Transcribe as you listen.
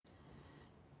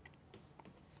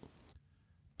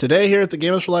Today here at the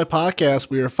Gamers for Life podcast,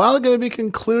 we are finally going to be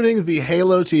concluding the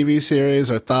Halo TV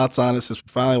series, our thoughts on it since we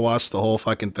finally watched the whole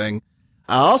fucking thing.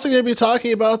 Also going to be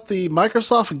talking about the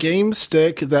Microsoft Game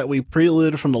Stick that we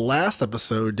preluded from the last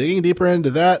episode, digging deeper into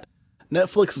that,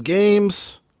 Netflix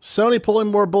games, Sony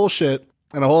pulling more bullshit,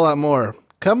 and a whole lot more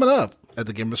coming up at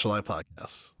the Gamers for Life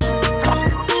podcast.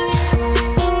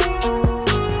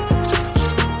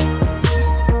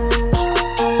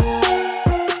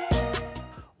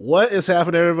 What is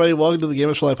happening, everybody? Welcome to the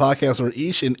Gamers for Life podcast, where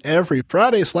each and every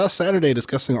Friday/Saturday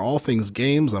discussing all things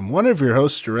games. I'm one of your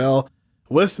hosts, Jerrell.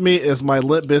 With me is my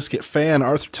Limp Bizkit fan,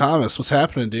 Arthur Thomas. What's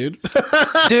happening, dude?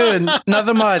 Dude,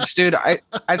 nothing much, dude. I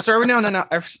serve it down and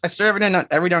I serve it in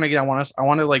every now and again. I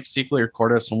want to like secretly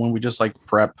record us, and when we just like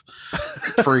prep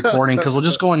for recording, because we'll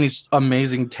just go on these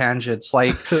amazing tangents.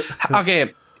 Like,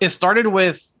 okay, it started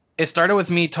with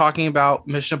me talking about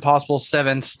Mission Impossible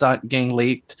 7 stunt getting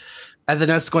leaked. And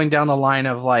then it's going down the line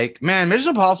of like, man, Mission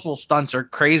Impossible stunts are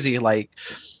crazy. Like,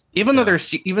 even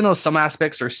though some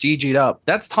aspects are CG'd up,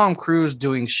 that's Tom Cruise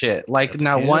doing shit. Like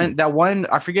that one,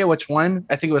 I forget which one.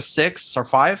 I think it was 6 or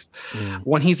 5.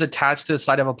 When he's attached to the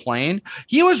side of a plane,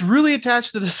 he was really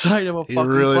attached to the side of a fucking plane.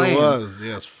 He really was.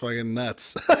 Yeah, it's fucking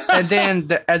nuts. and then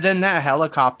that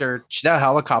helicopter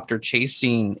chase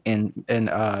scene in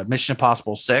Mission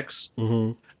Impossible 6.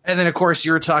 Mm-hmm. And then, of course,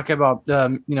 you were talking about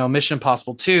Mission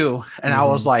Impossible 2, and I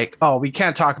was like, "Oh, we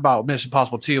can't talk about Mission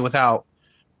Impossible 2 without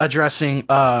addressing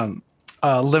Limp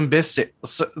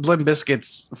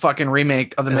Bizkit's fucking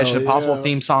remake of the Mission Impossible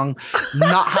theme song,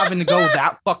 not having to go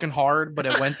that fucking hard, but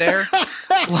it went there.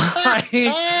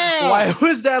 Why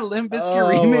was that Limp Bizkit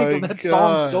remake of that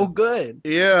song so good?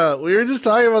 Yeah, we were just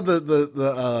talking about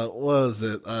the what was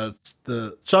it?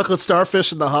 The chocolate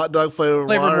starfish and the hot dog flavored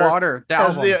water.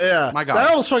 That my God,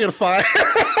 that was fucking fire.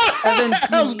 And then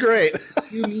that was great.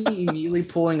 Cue me immediately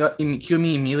pulling up. I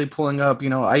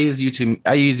use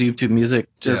YouTube Music.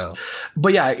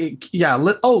 But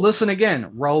listen again,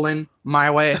 Rollin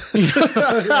my way.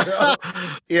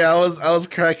 Yeah, I was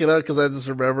cracking up because I just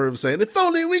remember him saying, "If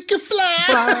only we could fly,"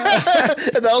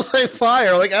 and that was like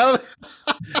fire. Like,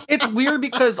 it's weird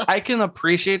because I can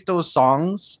appreciate those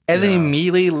songs and then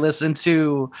immediately listen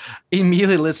to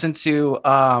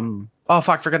oh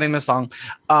fuck, forgot the name of the song.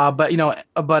 Eminem,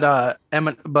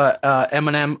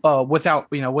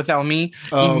 without me,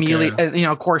 immediately, and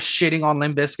of course, shitting on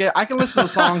Limp Bizkit. I can listen to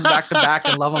those songs back to back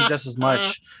and love them just as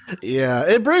much. Yeah,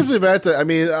 it brings me back to. I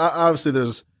mean, obviously,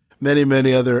 there's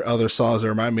many other songs that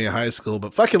remind me of high school,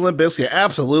 but fucking Limp Bizkit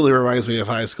absolutely reminds me of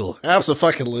high school.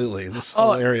 Absolutely, it's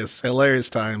hilarious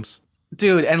times.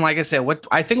 Dude, and like I said, what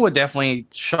definitely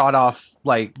shot off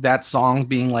like that song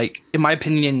being like, in my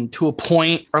opinion, to a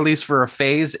point, or at least for a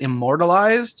phase,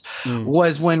 immortalized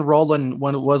was when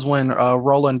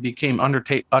Rollin became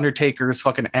Undertaker's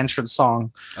fucking entrance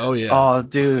song. Oh yeah. Oh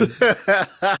dude. That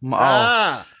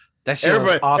shit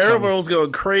was awesome. Everybody was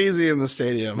going crazy in the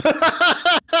stadium.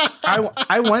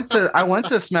 I went to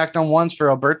SmackDown once for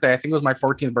a birthday. I think it was my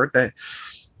 14th birthday,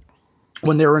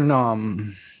 when they were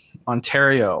in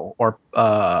Ontario, or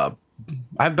I'm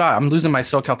losing my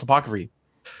SoCal topography.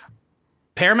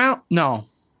 Paramount? No.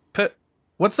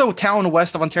 What's the town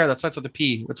west of Ontario that starts with a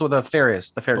P? What's where the fair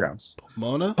is? The fairgrounds.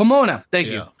 Pomona. Thank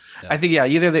you. Yeah. I think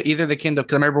either they came to,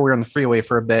 because I remember we were on the freeway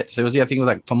for a bit. So it was I think it was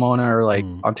like Pomona or like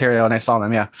Ontario, and I saw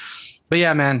them. Yeah. But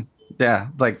yeah, man. Yeah,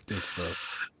 like good stuff.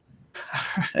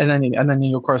 And then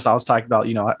of course I was talking about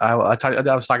I was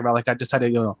talking about like I just had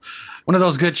to one of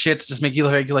those good shits just make you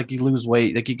look like you lose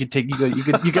weight, like you could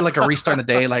get like a restart in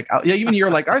the day, like even you're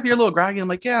like, Arthur, you're a little groggy. I'm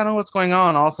like, yeah, I know what's going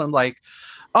on. Also I'm like,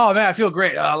 oh man, I feel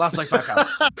great. I lost like 5 pounds.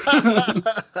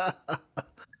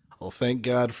 Well, thank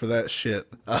God for that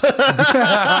shit.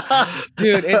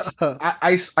 Dude, it's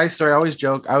I always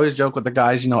joke with the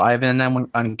guys, Ivan and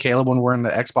them and Caleb, when we're in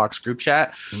the Xbox group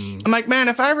chat. I'm like, man,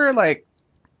 if I ever like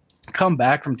come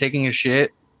back from taking a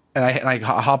shit and I like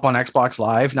hop on Xbox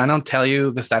Live and I don't tell you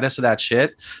the status of that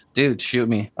shit, dude, shoot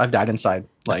me. I've died inside.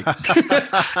 Like, I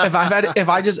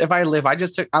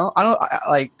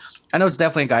know it's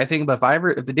definitely a guy thing, but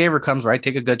if the day ever comes where I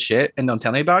take a good shit and don't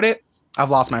tell me about it, I've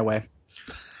lost my way.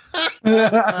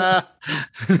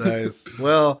 Nice.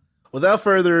 Well, without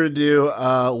further ado,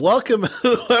 welcome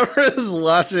whoever is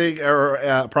watching or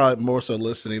probably more so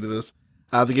listening to this.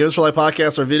 The Gamers for Life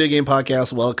podcast, our video game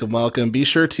podcast. Welcome. Be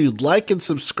sure to like and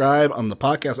subscribe on the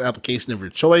podcast application of your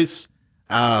choice.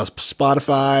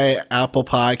 Spotify, Apple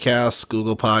Podcasts,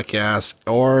 Google Podcasts,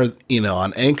 or,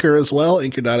 on Anchor as well.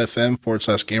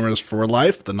 Anchor.fm/gamers for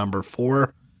life, the number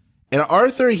 4. And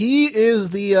Arthur, he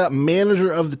is the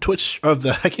manager of the Twitch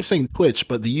I keep saying Twitch,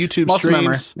 but the YouTube Muscle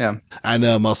streams. memory. Yeah, I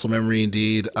know, muscle memory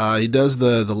indeed. He does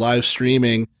the live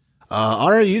streaming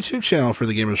on our YouTube channel for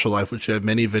the Gamers for Life, which have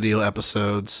many video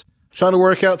episodes. Trying to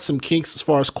work out some kinks as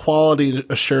far as quality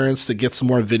assurance to get some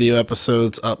more video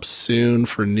episodes up soon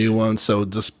for new ones. So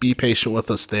just be patient with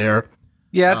us there.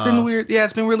 Yeah, it's been weird. Yeah,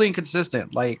 it's been really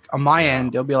inconsistent. Like on my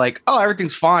end, it'll be like, oh,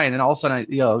 everything's fine, and all of a sudden,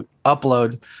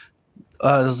 upload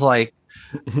is like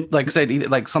I said,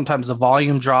 like sometimes the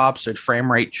volume drops or frame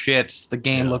rate shits. The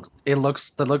game looks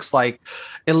like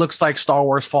Star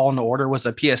Wars Fallen Order was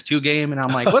a PS2 game, and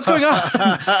I'm like, what's going on?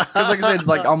 Because like I said, it's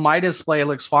like on my display it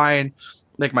looks fine.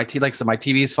 Like my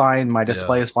TV's fine, my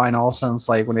display is fine. All of a sudden, it's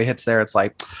like when it hits there, it's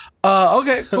like,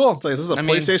 okay, cool. It's like, this is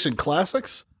PlayStation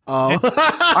Classics.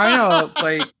 I know. It's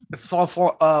like it's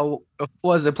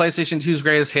was the PlayStation 2's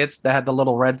greatest hits that had the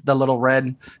little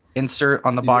red insert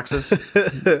on the boxes.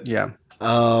 Yeah.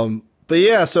 But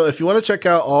yeah, so if you want to check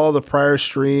out all the prior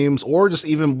streams or just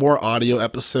even more audio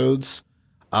episodes,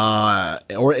 or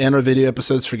video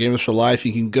episodes for Gamers for Life,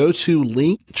 you can go to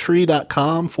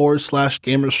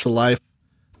linktree.com/Gamers for Life.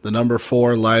 The number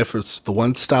 4 life. It's the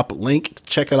one-stop link to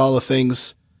check out all the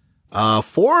things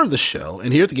for the show.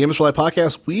 And here at the Gamers for Life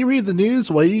podcast, we read the news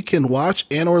while you can watch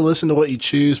and or listen to what you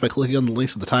choose by clicking on the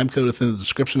links of the time code within the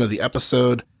description of the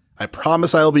episode. I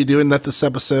promise I will be doing that this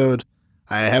episode.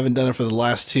 I haven't done it for the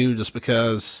last 2 just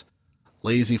because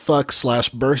lazy fuck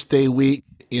 / birthday week,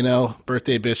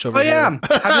 birthday bitch over here.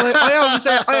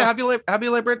 Happy late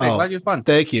birthday. Glad you had fun.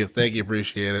 Thank you.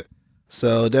 Appreciate it.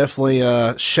 So definitely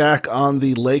Shaq on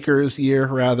the Lakers year,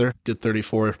 rather. Good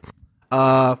 34.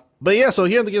 But yeah, so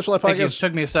here in the Gamers for Life podcast. It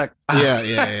took me a sec.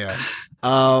 Yeah.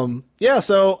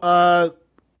 So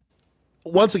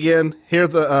once again, here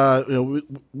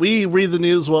we read the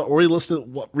news,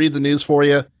 read the news for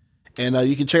you. And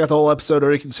you can check out the whole episode,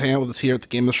 or you can just hang out with us here at the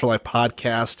Gamers for Life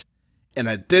podcast. And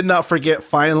I did not forget,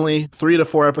 finally, 3 to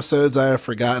 4 episodes I have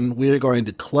forgotten. We are going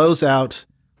to close out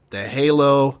the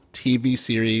Halo TV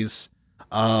series.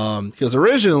 Because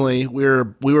originally we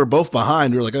were both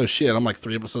behind. We were like, oh shit, I'm like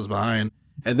 3 episodes behind.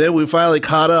 And then we finally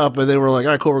caught up, and then we're like,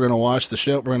 all right, cool, we're going to watch the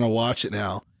show. We're going to watch it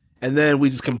now. And then we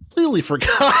just completely forgot.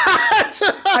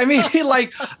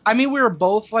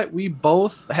 we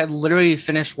both had literally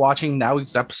finished watching that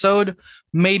week's episode,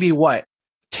 maybe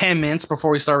 10 minutes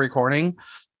before we started recording.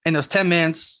 And those 10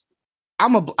 minutes,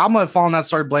 I'm gonna fall on that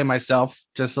sort of blame myself,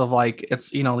 just of like,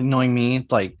 it's, knowing me,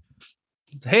 it's like,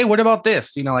 hey, what about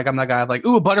this? Like I'm that guy of like,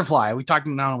 ooh, a butterfly. We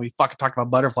fucking talked about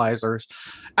butterflies. Or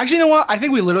actually, you know what? I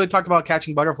think we literally talked about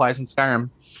catching butterflies in Skyrim.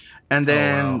 And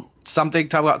then something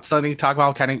talk about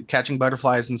catching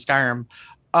butterflies in Skyrim.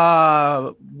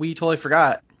 We totally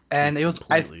forgot. And it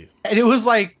was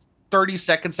like 30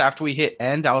 seconds after we hit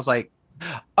end, I was like,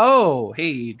 oh,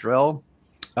 hey, Drill.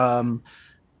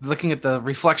 Looking at the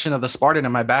reflection of the Spartan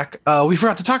in my back, we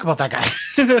forgot to talk about that guy.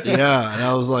 Yeah, and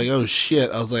I was like, oh shit.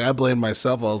 I was like, I blamed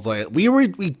myself. I was like, we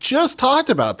just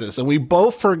talked about this and we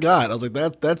both forgot. I was like,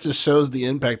 that just shows the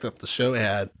impact that the show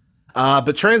had.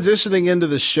 But transitioning into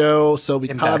the show, so we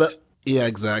caught up. Yeah,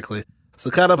 exactly. So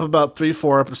caught up about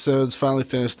 3-4 episodes, finally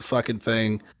finished the fucking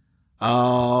thing.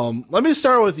 Let me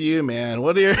start with you, man.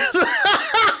 What are your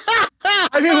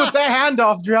with that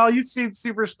handoff, Jerrell, you seem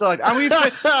super stoked. We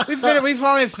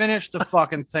finally finished the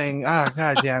fucking thing. Oh,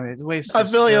 god damn it. I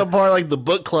feel like I'm part of like the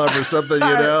book club or something,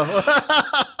 I know.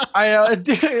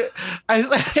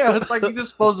 It's like you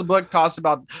just close the book, toss in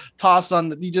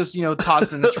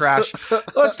the trash.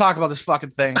 Let's talk about this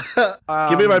fucking thing.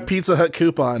 Give me my Pizza Hut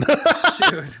coupon.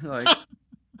 Dude,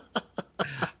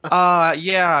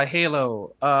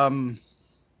 Halo.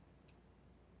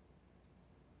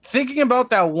 Thinking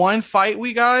about that one fight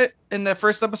we got in the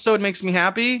first episode makes me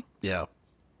happy. Yeah.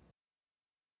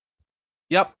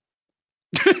 Yep.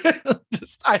 Think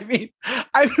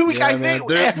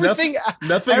everything.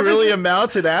 Nothing really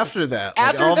amounted after that.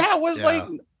 After that was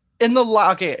in the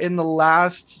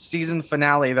last season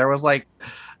finale, there was like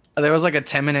a 5 to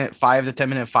 10 minute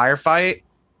firefight.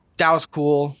 That was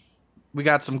cool. We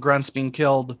got some grunts being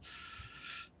killed.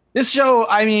 This show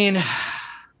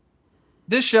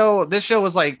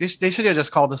was like this. They should have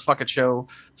just called this fucking show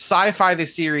Sci-Fi the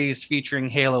Series featuring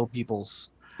Halo peoples.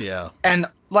 Yeah. And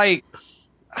like,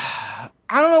 I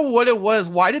don't know what it was.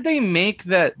 Why did they make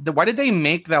that? Why did they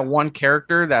make that one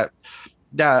character that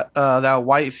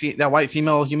white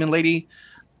female human lady,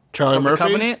 Charlie Murphy?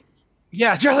 Covenant?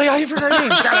 Yeah, Charlie. I forgot her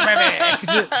name. Charlie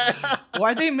Murphy.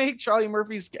 Why'd they make Charlie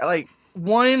Murphy's like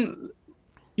one?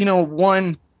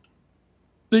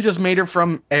 They just made her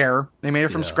from air. They made her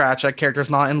from scratch. That character's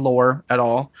not in lore at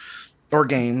all. or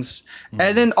games.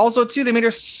 And then also too, they made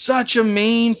her such a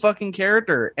main fucking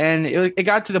character, and it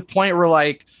got to the point where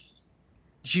like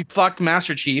she fucked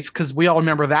Master Chief, because we all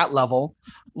remember that level.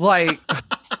 Like,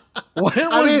 what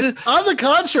was on the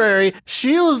contrary,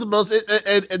 she was the most,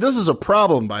 and this is a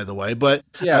problem, by the way, but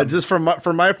just from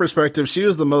my perspective, she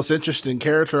was the most interesting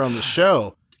character on the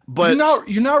show. But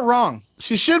you're not wrong.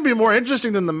 She should be more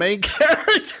interesting than the main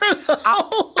character,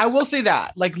 though. I will say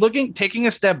that, like, taking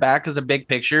a step back as a big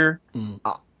picture,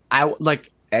 I'm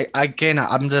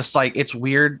just like, it's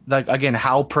weird, like, again,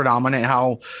 how predominant,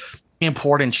 how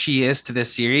important she is to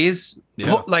this series.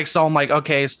 Like, so I'm like,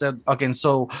 okay,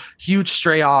 so huge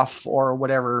stray off or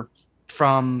whatever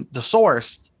from the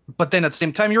source. But then at the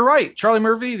same time, you're right. Charlie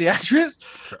Murphy, the actress,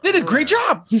 did a great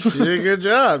job. She did a good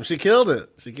job. She killed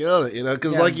it. You know,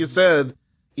 because like you said,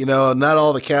 you know, not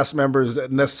all the cast members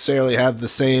necessarily had the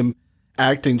same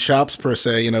acting chops per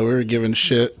se. You know, we were giving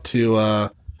shit to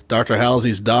Dr.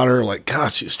 Halsey's daughter, like,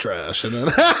 God, she's trash. And then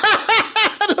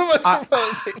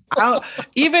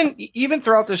even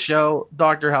throughout the show,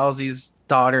 Dr. Halsey's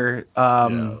daughter,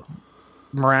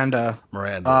 Miranda, that's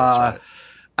right.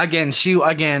 Again,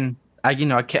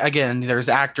 there's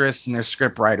actress and there's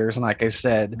script writers, and like I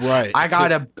said, right, I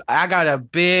got a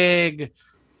big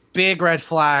red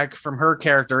flag from her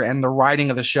character and the writing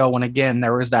of the show. When again,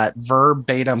 there was that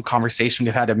verbatim conversation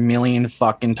we've had a million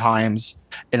fucking times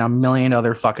in a million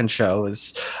other fucking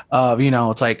shows of, you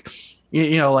know, it's like,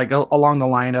 you know, like along the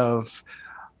line of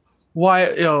why,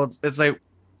 you know, it's like,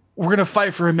 we're gonna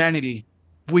fight for humanity,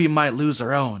 we might lose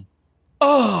our own.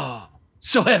 Oh,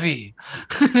 so heavy.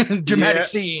 Dramatic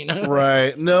scene.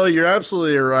 Right. No, you're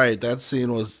absolutely right. That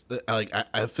scene was like,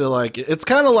 I feel like it's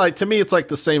kind of like, to me, it's like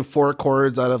the same 4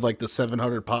 chords out of like the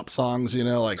 700 pop songs, you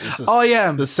know, like it's just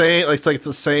the same, like, it's like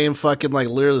the same fucking, like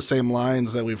literally the same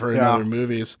lines that we've heard in other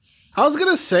movies. I was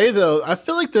going to say though, I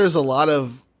feel like there's a lot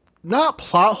of not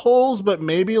plot holes, but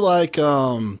maybe like,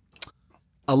 a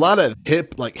lot of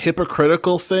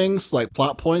hypocritical things, like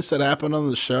plot points that happen on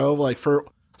the show.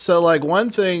 So like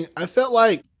one thing I felt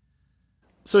like,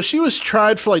 so she was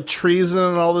tried for like treason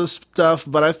and all this stuff,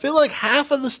 but I feel like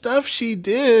half of the stuff she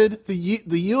did, the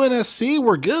UNSC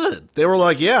were good. They were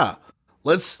like, yeah,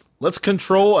 let's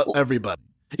control everybody.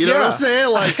 You know what I'm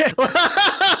saying? Like,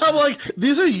 I'm like,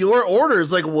 these are your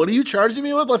orders. Like, what are you charging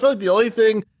me with? I feel like the only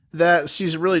thing that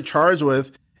she's really charged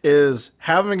with is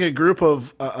having a group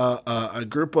of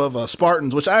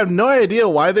Spartans, which I have no idea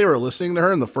why they were listening to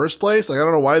her in the first place. Like, I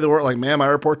don't know why they weren't like, ma'am, I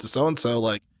report to so-and-so.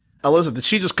 Like, I listen,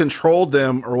 she just controlled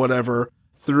them or whatever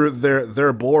through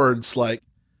their boards. Like,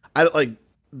 I feel like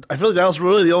that was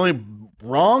really the only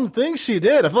wrong thing she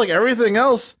did. I feel like everything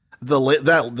else,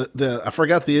 I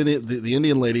forgot the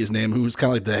Indian lady's name, who was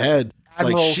kind of like the head.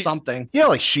 Admiral something. Yeah,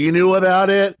 like she knew about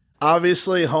it.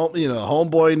 Obviously,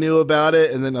 homeboy knew about it,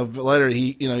 and then later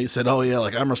he said, "Oh yeah,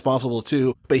 like I'm responsible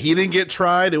too." But he didn't get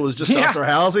tried. It was just Dr.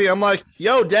 Halsey. I'm like,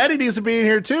 "Yo, Daddy needs to be in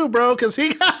here too, bro, because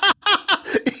he's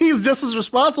just as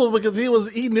responsible because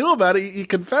he knew about it. He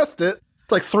confessed it.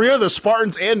 It's like 3 other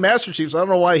Spartans and Master Chiefs. I don't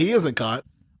know why he isn't caught.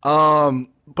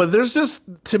 But there's just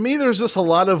a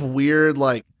lot of weird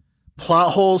like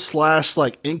plot holes /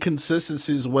 like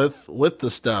inconsistencies with the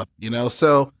stuff, you know.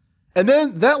 So. And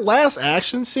then that last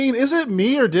action scene, is it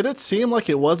me or did it seem like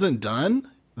it wasn't done?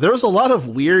 There was a lot of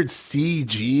weird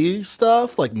CG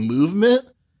stuff, like movement.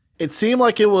 It seemed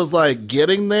like it was like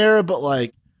getting there, but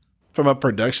like from a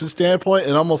production standpoint,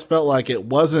 it almost felt like it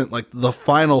wasn't like the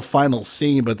final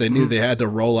scene, but they knew they had to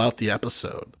roll out the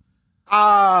episode.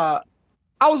 I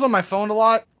was on my phone a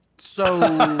lot. So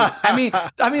I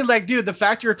mean, like, dude, the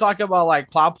fact you're talking about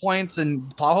like plot points and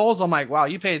plot holes, I'm like, wow,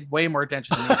 you paid way more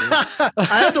attention to me, dude. I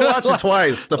had to watch it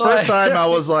twice. The first time I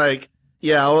was like,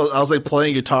 I was like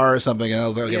playing guitar or something, and I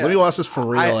was like, okay, let me watch this for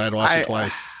real. I had to watch it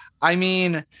twice. I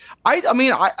mean,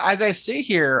 as I sit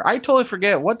here, I totally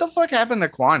forget what the fuck happened to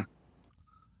Quan.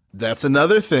 That's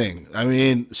another thing. I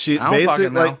mean, she basically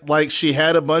like she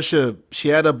had a bunch of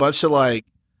like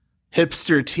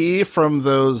hipster tea from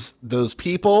those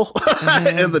people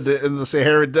in the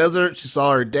Sahara Desert. She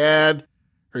saw her dad.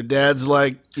 Her dad's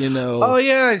like, you know. Oh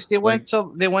yeah, they went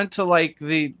to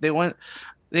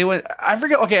I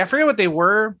forget what they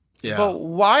were. Yeah. But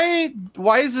why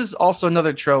is this also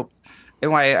another trope?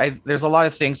 And why there's a lot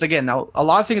of things. Again, now a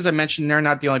lot of things I mentioned, they're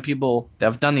not the only people that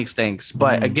have done these things.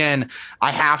 But again,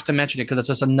 I have to mention it because it's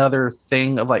just another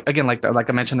thing of like, again, like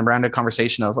I mentioned the random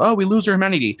conversation of, oh, we lose our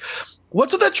humanity.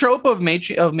 What's with the trope of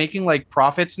making like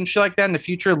profits and shit like that in the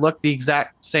future look the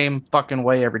exact same fucking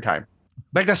way every time?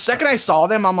 Like the second I saw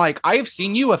them, I'm like, I've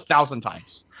seen you 1,000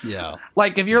 times. Yeah.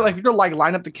 Like if you're like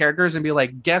line up the characters and be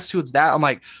like, guess who it's that? I'm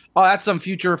like, oh, that's some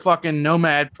future fucking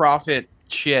nomad prophet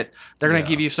shit. They're gonna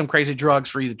give you some crazy drugs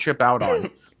for you to trip out on.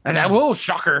 And that, whoa,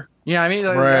 shocker. You know what I mean?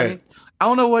 Right. I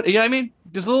don't know what, you know what I mean?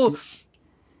 Just little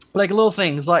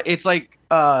things. Like it's like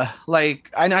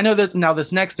I know that now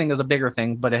this next thing is a bigger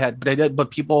thing,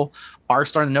 but people are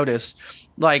starting to notice.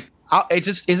 Like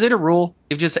is it a rule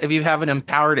if you have an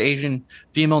empowered Asian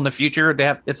female in the future, they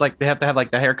have to have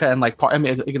like the haircut and like part, I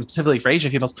mean, specifically for Asian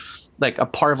females, like a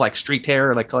part of like streaked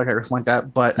hair or like colored hair or something like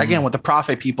that. But again, with the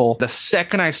prophet people, the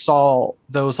second I saw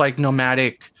those like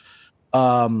nomadic,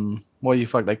 I'm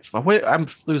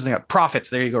losing up prophets.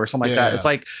 There you go, or something like that. It's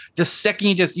like the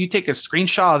second you take a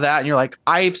screenshot of that and you're like,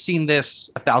 I've seen this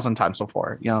 1,000 times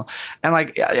before, you know. And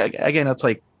like again, it's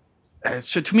like.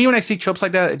 So to me, when I see tropes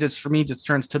like that, it just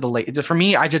turns to the late. Just for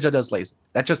me, I judge it as lazy.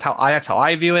 That's how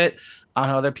I view it. I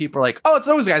know other people are like, oh, it's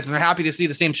those guys, and they're happy to see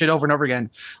the same shit over and over again.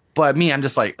 But me, I'm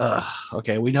just like, ugh,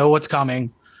 okay, we know what's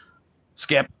coming.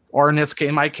 Skip. Or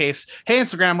in my case, hey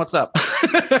Instagram, what's up?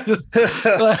 just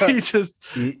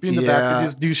be in the background,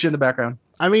 just do shit in the background.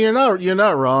 I mean, you're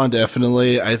not wrong.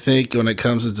 Definitely, I think when it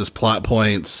comes to just plot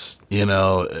points, you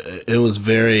know, it was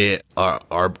very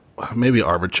maybe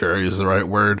arbitrary is the right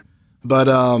word. But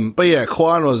yeah,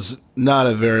 Quan was not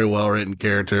a very well written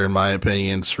character in my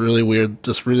opinion. It's really weird,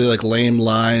 just really like lame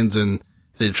lines, and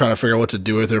they're trying to figure out what to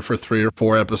do with her for 3 or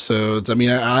 4 episodes. I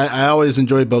mean, I always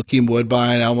enjoyed Bokeem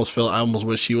Woodbine. I almost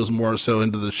wish he was more so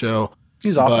into the show.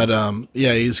 He's awesome. But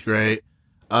yeah, he's great.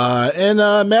 And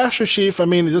Master Chief, I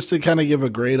mean, just to kind of give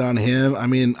a grade on him, I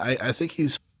mean, I think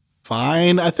he's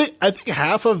fine. I think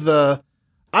half of the.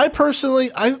 I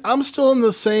personally, I'm still in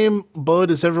the same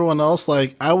boat as everyone else.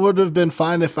 Like, I would have been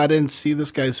fine if I didn't see this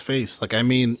guy's face. Like, I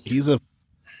mean, he's the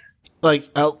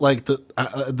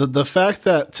fact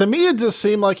that to me it just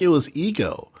seemed like it was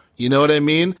ego. You know what I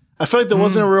mean? I feel like there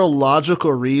wasn't a real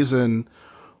logical reason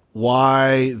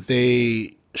why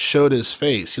they showed his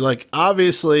face. Like,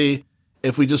 obviously,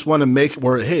 if we just want to make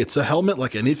where hey, it's a helmet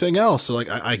like anything else. So like,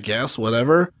 I guess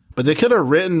whatever. But they could have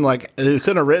written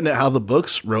it how the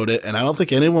books wrote it, and I don't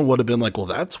think anyone would have been like, "Well,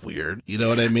 that's weird." You know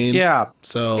what I mean? Yeah.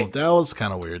 So that was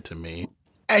kind of weird to me.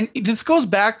 And this goes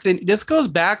back to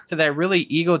that really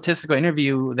egotistical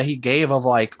interview that he gave of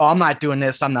like, "Oh, I'm not doing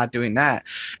this, I'm not doing that."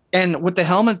 And with the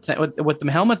helmet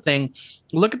thing,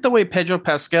 look at the way Pedro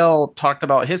Pascal talked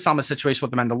about his helmet situation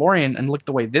with the Mandalorian, and look at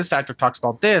the way this actor talks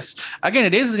about this. Again,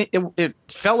 it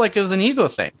felt like it was an ego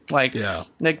thing. Like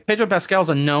Pedro Pascal's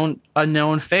a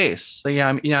known face. So you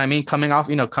know what I mean, coming off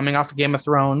of Game of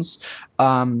Thrones.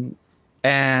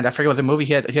 And I forget what the movie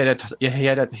he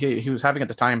was having at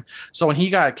the time. So when he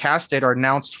got casted or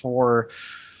announced for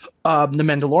the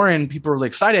Mandalorian, people were really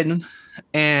excited.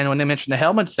 And when they mentioned the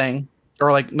helmet thing,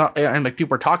 or like not, and like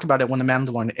people were talking about it when the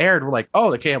Mandalorian aired, we're like,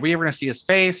 oh, okay, are we ever gonna see his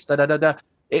face?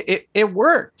 It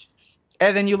worked.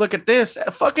 And then you look at this,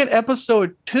 fucking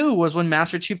episode 2 was when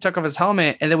Master Chief took off his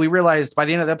helmet, and then we realized by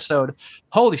the end of the episode,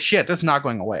 holy shit, this is not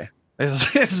going away.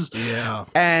 Yeah.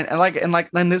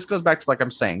 And this goes back to like I'm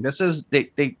saying, this is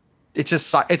it's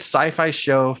sci-fi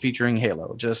show featuring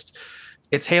Halo. Just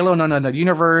it's Halo in another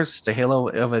universe. It's a Halo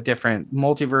of a different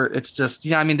multiverse. It's just,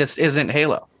 you know, I mean, this isn't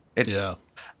Halo. It's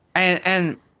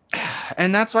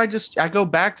and that's why I go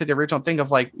back to the original thing of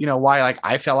like, you know, why like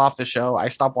I fell off the show. I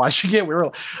stopped watching it. We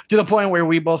were to the point where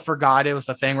we both forgot it was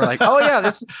a thing. We're like, oh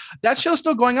yeah, that show's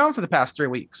still going on for the past 3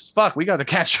 weeks. Fuck, we got to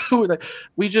catch up.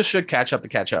 We just should catch up to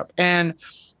catch up. And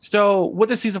so with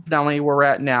the season finale where we're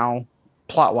at now,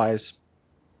 plot wise,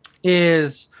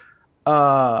 is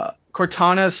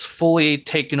Cortana's fully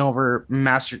taken over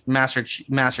Master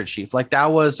Chief. Like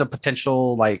that was a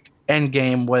potential like end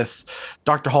game with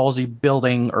Dr. Halsey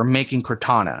building or making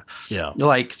Cortana. Yeah.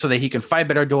 Like so that he can fight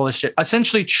better, do all this shit.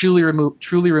 Essentially truly remove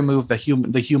the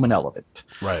human element.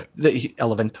 Right. The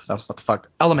element. What the fuck?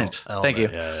 Element. Thank you.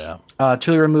 Yeah.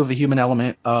 Truly remove the human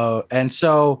element. And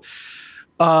so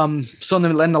in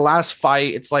the last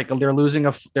fight, it's like they're losing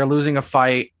a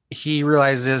fight. He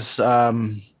realizes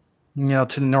you know,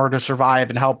 in order to survive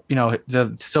and help, you know,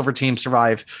 the Silver Team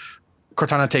survive,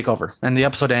 Cortana take over. And the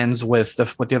episode ends with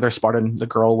the other Spartan, the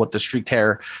girl with the streaked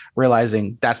hair,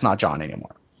 realizing that's not John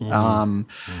anymore. And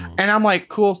I'm like,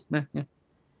 cool.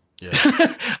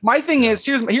 Yeah. My thing is,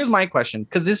 here's my question,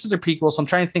 because this is a prequel, so I'm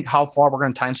trying to think how far we're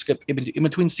going to time skip in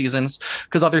between seasons,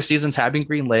 because other seasons have been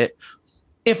greenlit.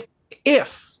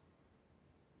 If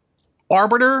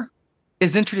Arbiter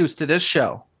is introduced to this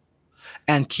show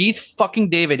and Keith fucking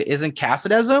David isn't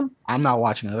casted as him, I'm not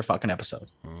watching another fucking episode.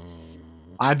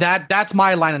 That's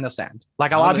my line in the sand.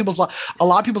 Like a lot of people's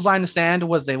line in the sand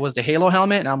was the Halo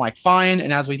helmet, and I'm like, fine.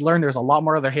 And as we learned, there's a lot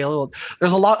more other Halo.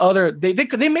 There's a lot other.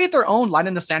 They made their own line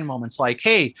in the sand moments. Like,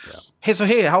 hey,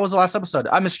 how was the last episode?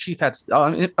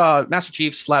 Master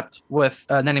Chief slept with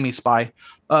an enemy spy.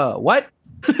 What?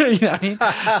 You know what I mean?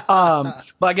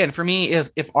 But again, for me,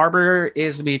 is if Arbor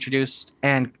is to be introduced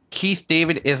and Keith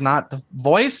David is not the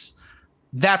voice,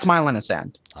 that's my line in the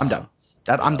sand. I'm done.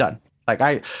 I'm done. Like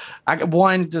I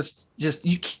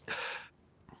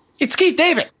it's Keith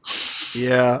David.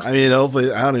 Yeah, I mean,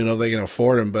 hopefully, I don't even know if they can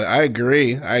afford him, but I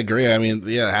agree. I mean,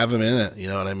 yeah, have him in it. You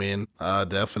know what I mean?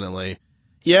 Definitely.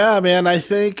 Yeah, man. I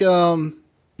think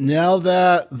now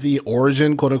that the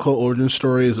quote unquote origin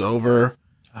story is over,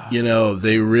 you know,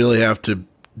 they really have to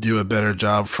do a better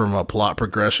job from a plot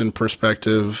progression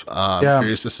perspective.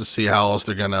 Curious just to see how else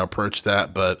they're going to approach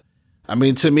that, but. I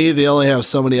mean, to me, they only have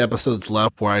so many episodes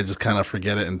left where I just kind of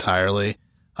forget it entirely.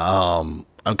 I'm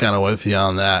kind of with you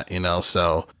on that, you know.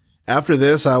 So after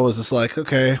this, I was just like,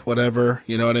 okay, whatever.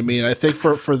 You know what I mean? I think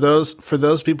for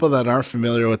those people that aren't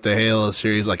familiar with the Halo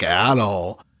series, like at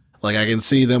all, like I can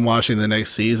see them watching the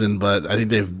next season, but I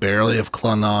think they've barely have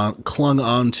clung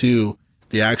on to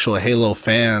the actual Halo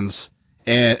fans.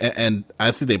 And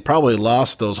I think they probably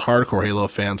lost those hardcore Halo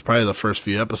fans, probably the first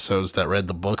few episodes that read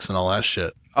the books and all that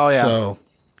shit. Oh yeah. So,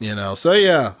 you know,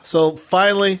 so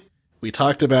finally we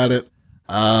talked about it.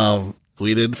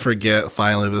 We didn't forget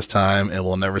finally this time, and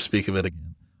we'll never speak of it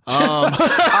again.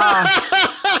 I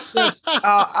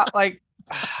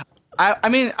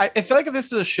mean, I feel like if this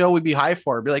is a show we'd be high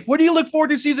for, it'd be like, what do you look forward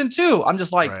to season 2? I'm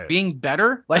just like being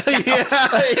better. Like,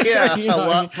 yeah, you know, a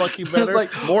lot fucking better. Like,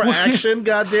 more action,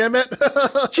 God damn it.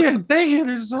 Dang it,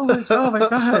 there's so much. Oh my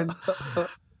God.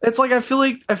 It's like, I feel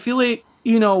like,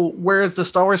 you know, whereas the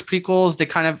Star Wars prequels,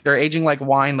 they're aging like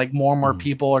wine, like more and more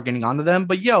people are getting onto them.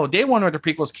 But day one where the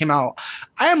prequels came out,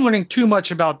 I am learning too much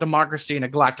about democracy in a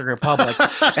Galactic Republic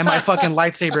and my fucking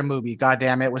lightsaber movie,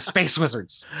 goddamn it, with space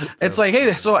wizards. It's like, hey,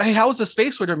 how was the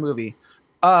Space Wizard movie?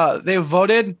 They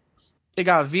voted, it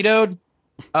got vetoed.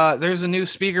 There's a new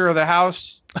Speaker of the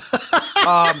House.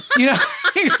 You know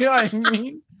what I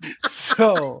mean?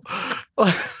 So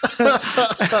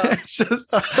it's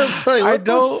just like, what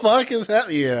the fuck is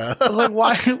that? Yeah. Like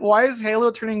why is Halo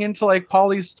turning into like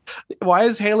why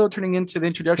is Halo turning into the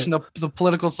introduction of the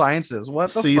political sciences?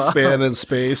 What the C-SPAN in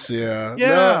space? Yeah.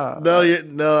 Yeah.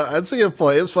 No, that's a good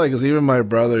point. It's funny because even my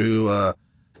brother who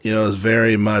you know, is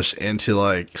very much into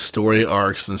like story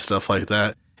arcs and stuff like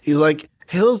that, he's like,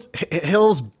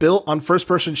 Halo's built on first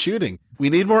person shooting. We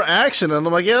need more action. And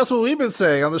I'm like, yeah, that's what we've been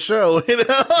saying on the show. You know,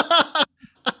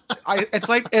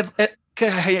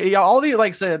 all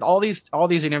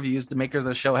these interviews the makers of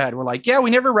the show had were like, yeah, we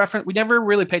never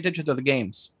really paid attention to the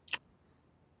games.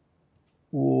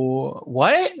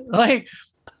 What? Like,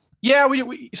 yeah,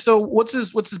 so what's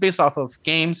this based off of?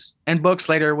 Games and books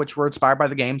later, which were inspired by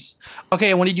the games. Okay,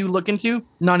 and what did you look into?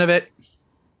 None of it.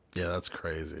 Yeah, that's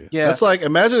crazy. Yeah, it's like,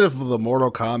 imagine if the Mortal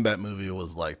Kombat movie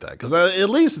was like that, because at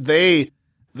least they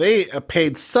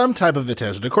paid some type of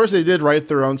attention. Of course, they did write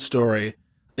their own story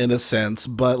in a sense,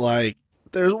 but like,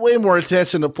 there's way more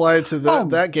attention applied to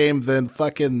that game than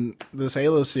fucking this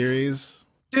Halo series.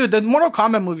 Dude, the Mortal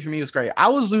Kombat movie for me was great. I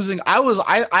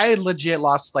legit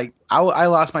lost I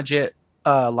lost my jit.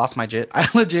 I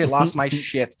legit lost my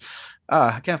shit.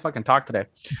 I can't fucking talk today.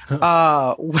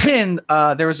 When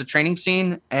there was a training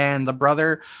scene and the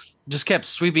brother just kept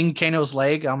sweeping Kano's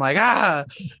leg, I'm like, kind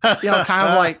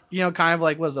of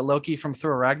like was it Loki from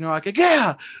Thor Ragnarok? Like,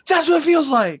 yeah, that's what it feels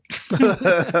like.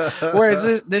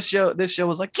 Whereas this show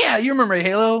was like, yeah, you remember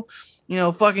Halo? You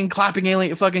know, fucking clapping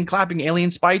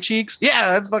alien spy cheeks.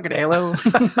 Yeah, that's fucking Halo.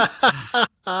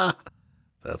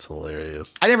 That's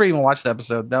hilarious. I never even watched the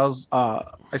episode. That was I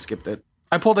skipped it.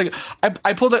 I pulled it.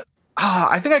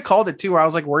 I think I called it too, where I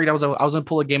was like worried I was gonna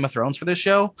pull a Game of Thrones for this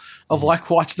show of like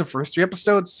watch the first 3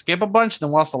 episodes, skip a bunch,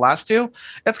 then watch the last 2.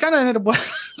 That's kind of ended up what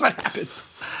happened.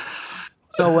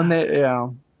 So when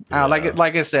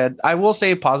like I said, I will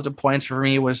say positive points for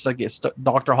me was like it's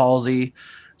Dr. Halsey.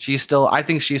 I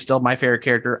think she's still my favorite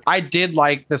character. I did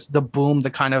like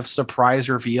the kind of surprise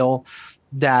reveal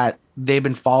that they've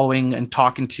been following and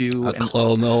talking to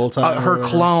clone the whole time. Her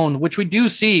clone, which we do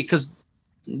see because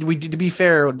to be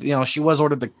fair, you know, she was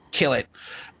ordered to kill it,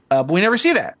 but we never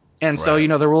see that. And so, you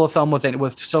know, the rule of thumb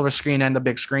with silver screen and the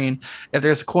big screen, if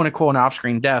there's a quote unquote an off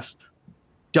screen death,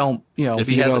 don't, you know, if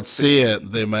you don't see it,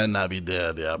 they might not be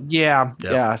dead.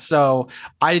 Yeah. So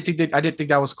I did think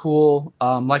that was cool.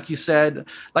 Like you said,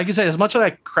 as much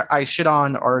as I shit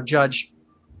on or judge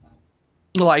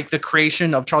like the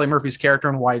creation of Charlie Murphy's character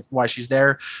and why she's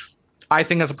there, I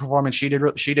think as a performance, she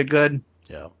did good.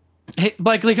 Yeah.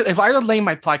 Like if I were to name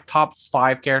my like top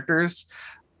 5 characters,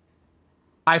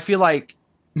 I feel like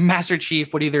Master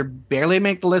Chief would either barely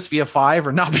make the list via 5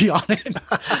 or not be on it.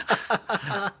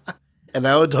 And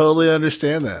I would totally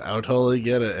understand that. I would totally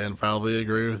get it and probably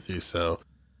agree with you. So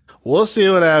we'll see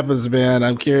what happens, man.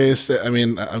 I'm curious.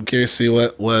 I'm curious to see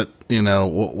what kind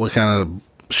of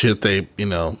shit they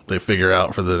figure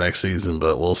out for the next season,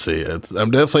 but we'll see.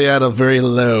 I'm definitely at a very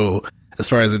low as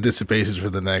far as anticipations for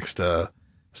the next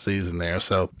season there.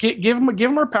 So give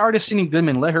him her power to Cindy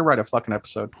Goodman. Let her write a fucking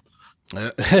episode.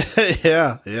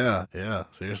 Yeah.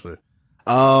 Seriously.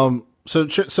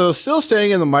 So still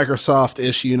staying in the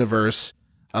Microsoft-ish universe,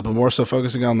 but more so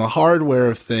focusing on the hardware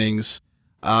of things.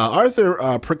 Arthur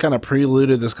kind of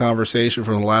preluded this conversation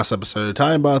from the last episode,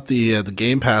 talking about the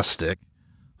Game Pass stick,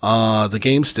 the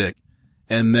Game Stick,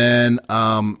 and then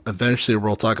eventually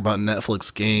we'll talk about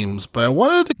Netflix games. But I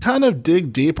wanted to kind of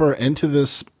dig deeper into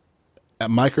this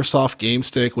Microsoft Game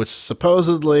Stick, which is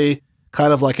supposedly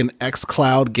kind of like an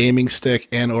XCloud gaming stick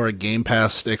and or a Game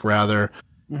Pass stick rather.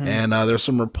 Mm-hmm. And there's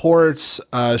some reports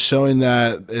showing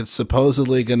that it's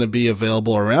supposedly going to be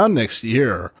available around next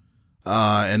year.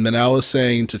 And then I was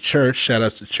saying to Church, shout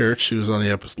out to Church, who was on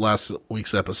the last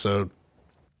week's episode,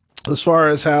 as far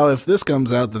as how if this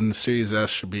comes out, then the Series S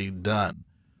should be done.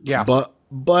 Yeah. But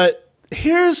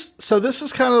so this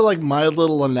is kind of like my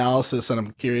little analysis, and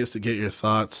I'm curious to get your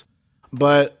thoughts.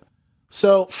 But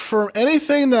so for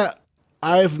anything that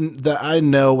I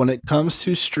know when it comes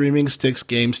to streaming sticks,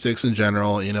 game sticks in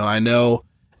general, I know,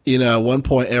 at one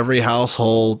point every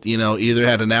household, either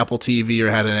had an Apple TV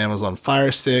or had an Amazon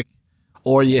Fire Stick,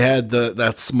 or you had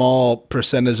that small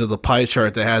percentage of the pie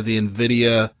chart that had the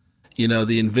NVIDIA,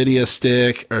 the NVIDIA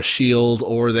stick or Shield,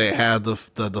 or they had the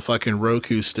fucking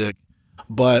Roku stick.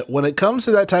 But when it comes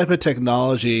to that type of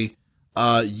technology,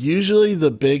 usually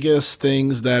the biggest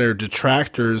things that are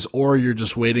detractors, or you're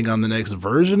just waiting on the next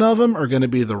version of them, are going to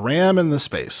be the RAM and the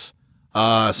space,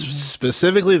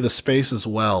 specifically the space as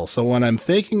well. So when I'm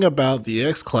thinking about the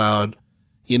xCloud,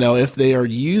 if they are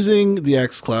using the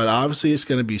xCloud, obviously it's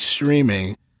going to be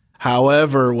streaming.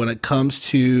 However, when it comes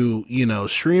to,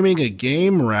 streaming a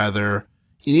game rather,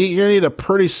 you're going to need a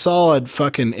pretty solid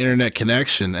fucking internet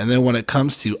connection. And then when it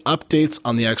comes to updates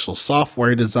on the actual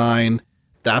software design,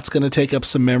 that's going to take up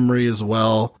some memory as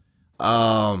well.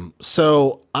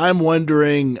 So I'm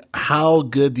wondering how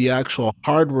good the actual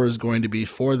hardware is going to be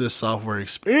for this software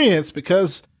experience,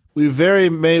 because we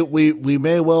may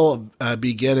well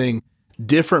be getting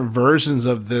different versions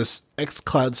of this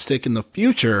xCloud stick in the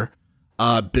future,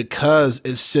 because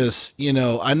it's just,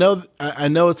 I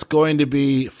know it's going to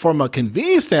be, from a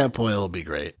convenience standpoint, it'll be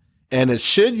great. And it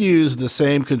should use the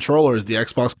same controllers, the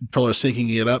Xbox controller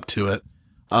syncing it up to it.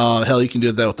 Hell, you can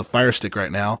do that with the Fire Stick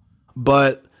right now.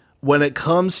 But when it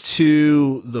comes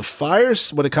to the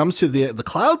the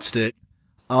Cloud Stick,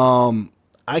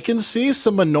 I can see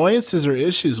some annoyances or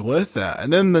issues with that.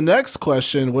 And then the next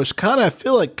question, which I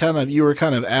feel like you were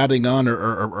kind of adding on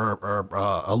or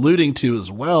alluding to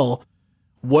as well,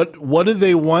 what do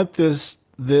they want this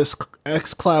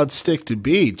xCloud stick to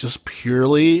be? Just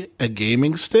purely a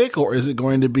gaming stick, or is it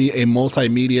going to be a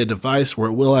multimedia device where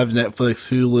it will have Netflix,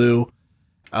 Hulu,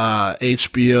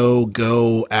 HBO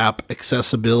Go app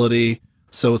accessibility,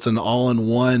 so it's an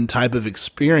all-in-one type of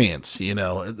experience,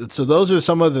 So those are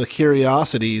some of the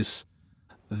curiosities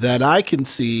that I can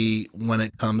see when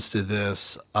it comes to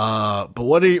this. But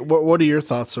what are your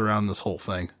thoughts around this whole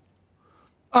thing?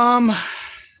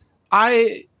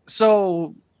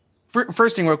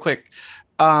 First thing real quick,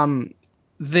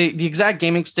 the exact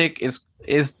gaming stick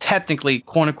is technically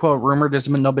quote unquote rumored. There's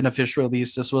been no official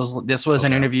release. This was okay.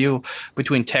 An interview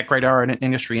between TechRadar and an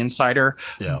industry insider.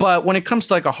 Yeah. But when it comes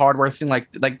to like a hardware thing,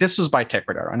 like this was by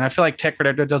TechRadar, and I feel like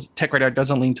TechRadar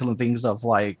doesn't lean to the things of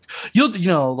like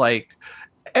like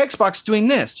Xbox doing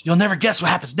this, you'll never guess what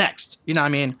happens next. You know what I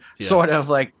mean? Yeah. Sort of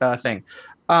like thing.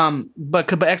 But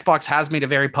Xbox has made it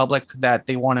very public that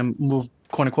they want to move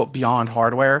quote unquote beyond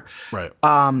hardware. Right.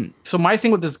 So my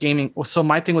thing with this gaming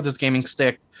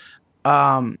stick,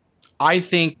 I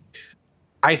think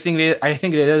it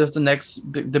is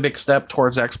the big step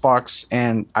towards Xbox,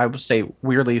 and I would say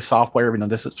weirdly software.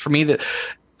 This is for me that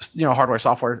hardware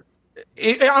software.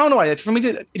 I don't know why. It's for me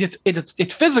that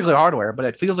it's physically hardware, but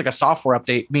it feels like a software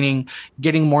update, meaning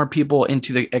getting more people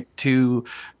to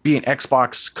be an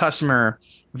Xbox customer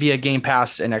via Game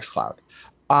Pass and XCloud.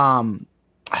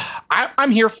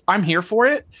 I'm here for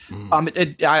it.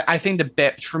 I think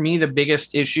for me the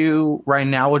biggest issue right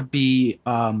now would be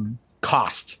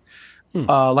cost.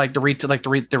 Like the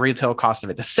retail cost of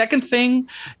it. The second thing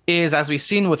is, as we've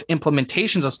seen with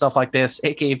implementations of stuff like this,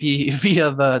 aka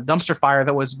via the dumpster fire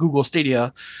that was Google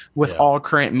Stadia, with all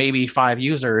current maybe 5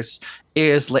 users,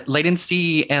 is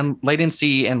latency and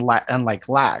like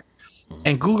lag.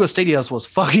 And Google Stadia's was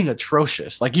fucking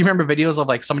atrocious. Like, you remember videos of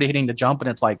like somebody hitting the jump and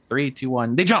it's like 3, 2,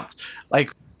 1, they jumped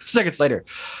like seconds later.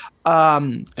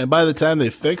 And by the time they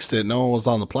fixed it, no one was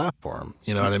on the platform.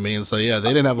 You know what I mean? So yeah,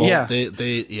 they didn't have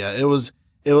it was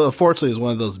unfortunately is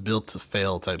one of those built to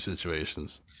fail type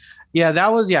situations. Yeah,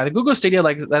 that was the Google Stadia,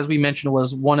 like as we mentioned,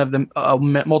 was one of the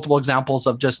multiple examples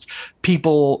of just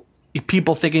people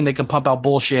thinking they can pump out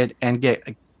bullshit and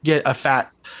get a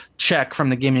fat check from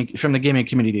the gaming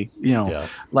community.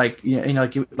 Like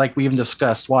we even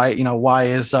discussed why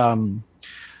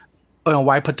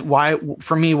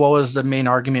for me, what was the main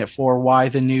argument for why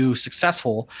the new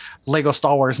successful Lego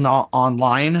Star Wars not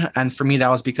online? And for me, that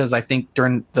was because I think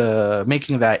during the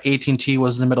making of that, AT&T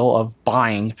was in the middle of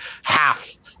buying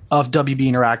half of WB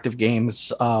Interactive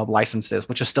Games licenses,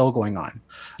 which is still going on.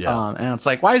 Yeah. And it's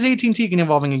like, why is AT&T getting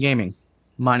involved in gaming?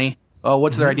 Money. Oh,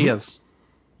 what's their ideas?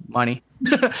 Money.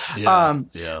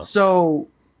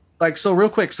 So real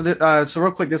quick,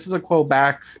 this is a quote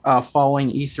back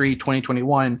following E3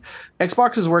 2021.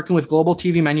 Xbox is working with global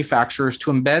TV manufacturers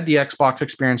to embed the Xbox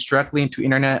experience directly into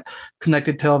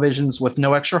internet-connected televisions with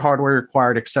no extra hardware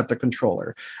required except a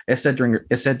controller. It said during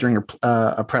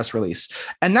a press release,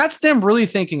 and that's them really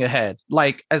thinking ahead.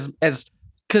 Like because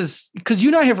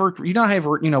we've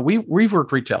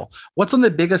worked retail. What's one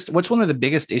of the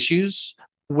biggest issues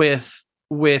with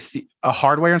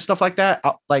hardware and stuff like that,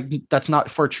 like that's not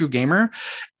for a true gamer?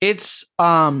 It's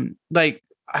like,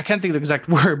 I can't think of the exact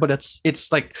word, but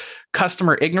it's like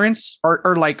customer ignorance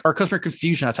or customer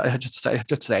confusion. I just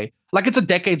say, like, it's a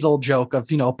decades old joke of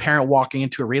a parent walking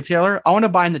into a retailer, I want to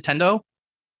buy a Nintendo.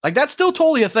 Like, that's still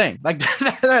totally a thing. Like,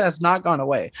 that has not gone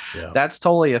away. Yeah. That's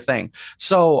totally a thing.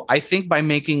 So I think by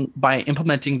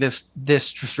implementing this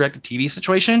restricted TV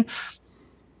situation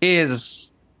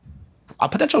is a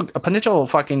potential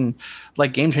fucking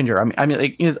like game changer. I mean,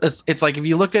 like, it's like, if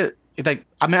you look at, like,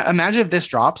 imagine if this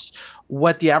drops,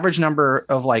 what the average number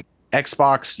of like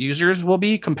Xbox users will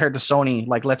be compared to Sony,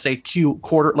 like, let's say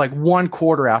one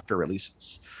quarter after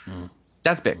releases.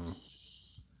 That's big.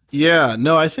 Yeah,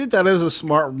 no, I think that is a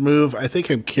smart move. I think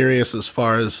I'm curious as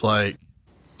far as like,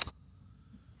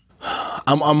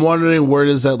 I'm wondering, where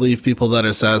does that leave people that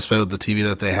are satisfied with the TV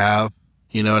that they have?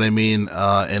 You know what I mean?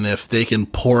 And if they can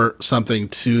port something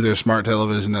to their smart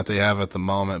television that they have at the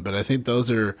moment. But I think those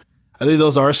are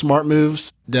smart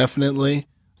moves, definitely.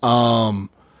 And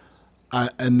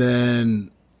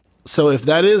then, so if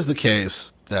that is the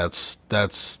case, that's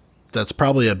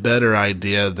probably a better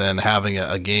idea than having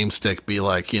a game stick be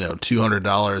like,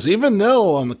 $200. Even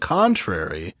though, on the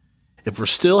contrary, if we're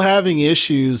still having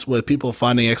issues with people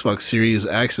finding Xbox Series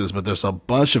X's, but there's a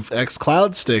bunch of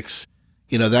XCloud sticks,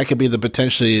 that could be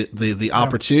potentially the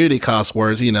opportunity cost,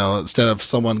 where, instead of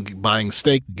someone buying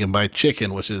steak, you can buy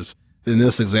chicken, which is, in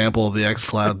this example, the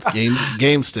XCloud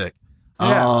game stick.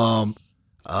 Yeah.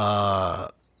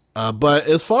 But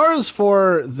as far as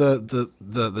for the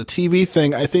TV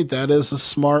thing, I think that is a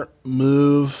smart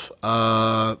move.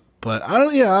 But I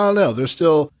don't know. There's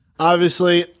still,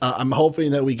 obviously, I'm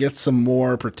hoping that we get some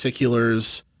more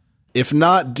particulars, if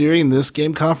not during this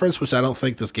game conference, which I don't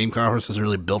think this game conference is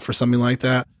really built for something like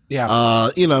that.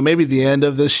 Yeah. Maybe the end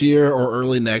of this year or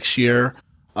early next year.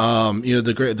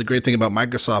 The great thing about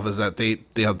Microsoft is that they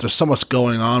there's so much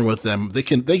going on with them. They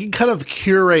can kind of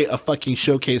curate a fucking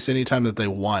showcase anytime that they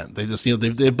want. They just,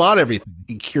 they bought everything.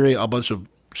 They can curate a bunch of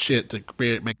shit to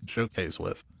make a showcase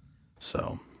with.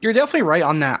 So you're definitely right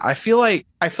on that. I feel like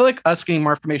us getting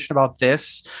more information about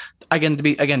this,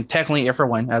 technically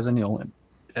everyone, as a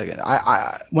again,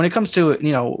 I when it comes to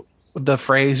the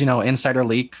phrase insider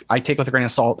leak, I take with a grain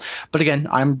of salt. But again,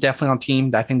 I'm definitely on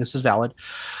team. I think this is valid.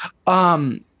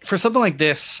 For something like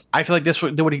this, I feel like this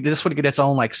would get its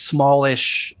own like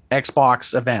smallish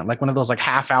Xbox event, like one of those like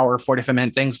half-hour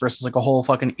 45-minute things versus like a whole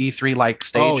fucking E3 like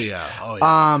stage. Oh yeah.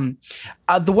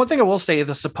 The one thing I will say,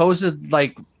 the supposed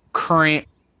like current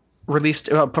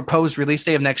proposed release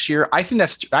day of next year, I think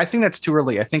that's too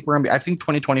early. I think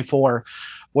 2024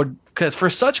 would, because for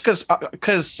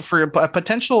a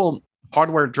potential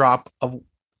hardware drop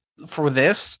for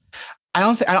this, I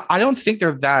don't think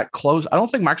they're that close. I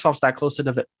don't think Microsoft's that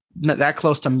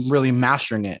close to really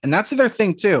mastering it. And that's the other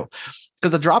thing too,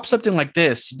 because to drop something like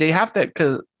this, they have to,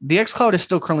 because the xCloud is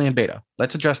still currently in beta.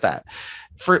 Let's address that.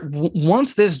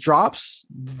 Once this drops,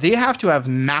 they have to have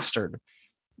mastered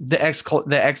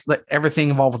everything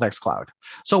involved with XCloud.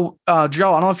 So,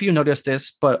 Jerrell, I don't know if you noticed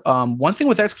this, but one thing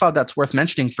with XCloud that's worth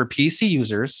mentioning for PC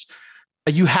users,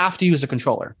 you have to use a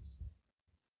controller.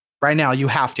 Right now, you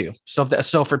have to. So if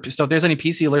there's any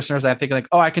PC listeners that think like,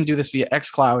 oh, I can do this via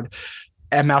XCloud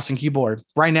and mouse and keyboard.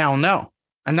 Right now, no.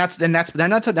 And that's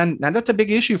a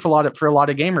big issue for a lot of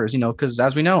gamers, because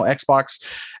as we know, Xbox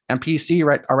and PC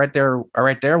are right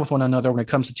there with one another when it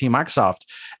comes to Team Microsoft,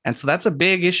 and so that's a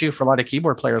big issue for a lot of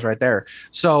keyboard players right there.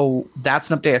 So that's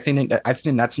an update. I think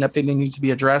that's an update that needs to be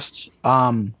addressed.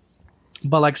 But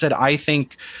like I said, I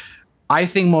think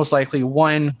most likely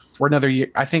we're another year.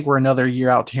 I think we're another year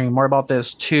out to hearing more about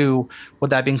this. Two,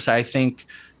 with that being said,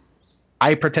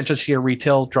 I potentially see a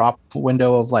retail drop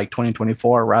window of like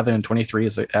 2024 rather than 23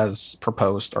 as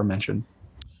proposed or mentioned.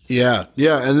 Yeah.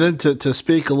 And then to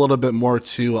speak a little bit more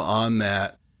too on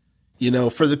that,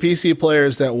 for the PC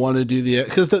players that want to do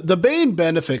because the main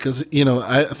benefit, because,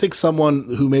 I think someone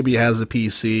who maybe has a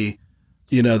PC,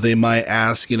 they might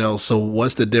ask, so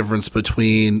what's the difference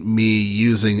between me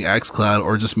using XCloud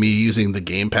or just me using the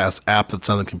Game Pass app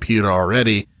that's on the computer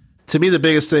already? To me, the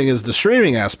biggest thing is the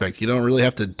streaming aspect. You don't really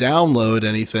have to download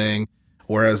anything,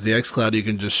 whereas the XCloud, you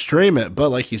can just stream it. But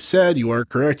like you said, you are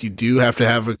correct. You do have to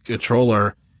have a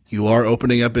controller. You are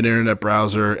opening up an internet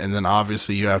browser, and then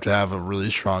obviously you have to have a really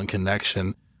strong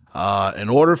connection in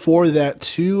order for that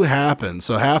to happen.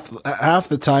 So half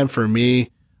the time for me,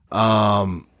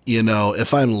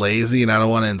 if I'm lazy and I don't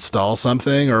want to install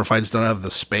something, or if I just don't have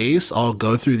the space, I'll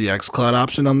go through the XCloud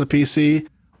option on the PC.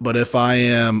 But if I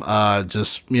am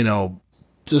just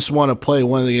want to play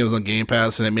one of the games on Game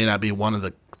Pass, and it may not be one of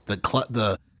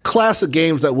the classic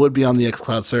games that would be on the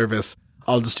XCloud service,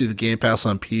 I'll just do the Game Pass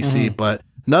on PC. Mm-hmm. But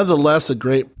nonetheless, a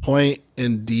great point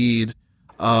indeed.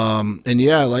 And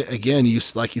yeah, like you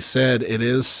said, it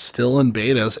is still in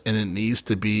beta, and it needs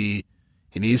to be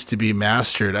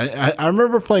mastered. I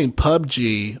remember playing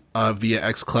PUBG via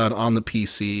XCloud on the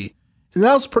PC. And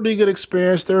that was a pretty good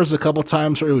experience. There was a couple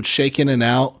times where it would shake in and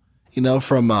out,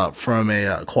 from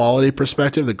a quality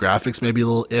perspective. The graphics may be a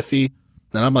little iffy.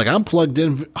 And I'm like, I'm plugged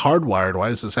in hardwired. Why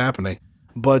is this happening?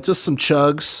 But just some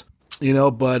chugs,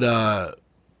 but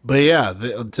yeah,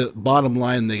 the bottom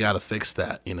line, they got to fix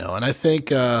that, And I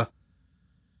think,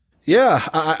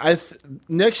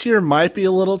 next year might be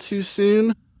a little too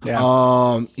soon. Yeah.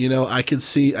 I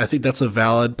think that's a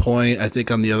valid point. I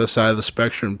think on the other side of the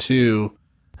spectrum too,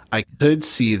 I could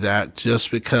see that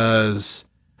just because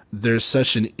there's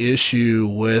such an issue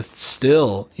with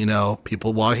still,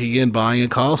 people walking in, buying a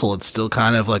console. It's still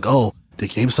kind of like, oh, did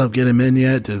GameStop get them in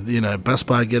yet? Did, Best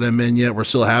Buy get them in yet? We're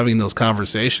still having those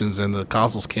conversations, and the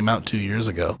consoles came out 2 years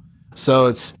ago. So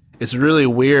it's really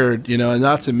weird, and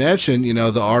not to mention,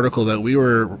 the article that we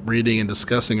were reading and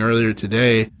discussing earlier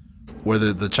today, where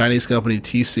the Chinese company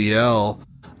TCL,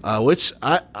 which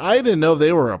I didn't know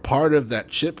they were a part of that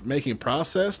chip making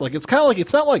process. Like, it's kind of like,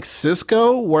 it's not like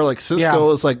Cisco, where like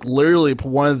Cisco is like literally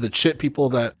one of the chip people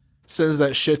that sends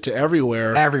that shit to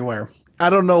everywhere. I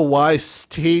don't know why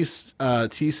TCL's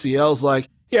like,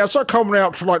 yeah, it's not coming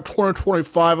out to like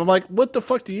 2025. I'm like, what the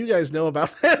fuck do you guys know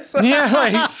about this?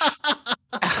 Yeah,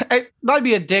 like, that'd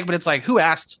be a dick, but it's like, who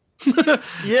asked?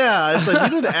 Yeah, it's like,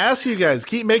 we didn't ask you guys.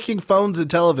 Keep making phones and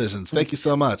televisions. Thank you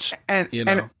so much. And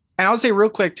I would say real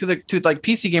quick to like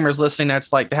PC gamers listening,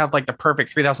 that's like they have like the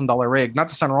perfect $3,000 rig. Not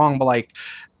to sound wrong, but like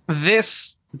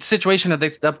this situation that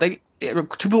they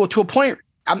to a point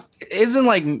isn't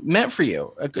like meant for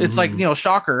you. It's like,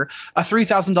 shocker, a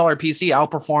 $3,000 PC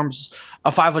outperforms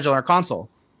a $500 console.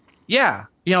 Yeah.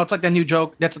 It's like the new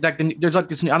joke. That's like there's like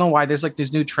this. I don't know why there's like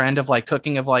this new trend of like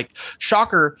cooking of like,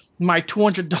 shocker, my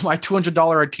 $200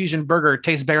 artesian burger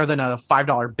tastes better than a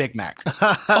 $5 Big Mac.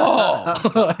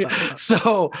 Oh,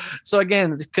 so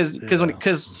again, because it's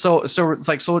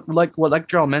like like what like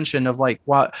Jerrell mentioned of like,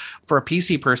 what for a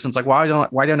PC person, it's like why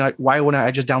wouldn't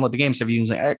I just download the game instead of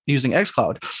using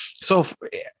XCloud? So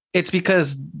it's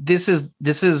because this is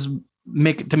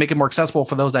to make it more accessible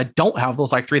for those that don't have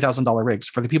those like $3,000 rigs,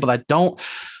 for the people that don't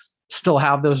still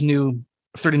have those new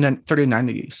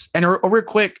 3090s. And real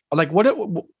quick, like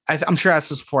I'm sure I asked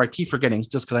this before, I keep forgetting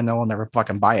just because I know I'll never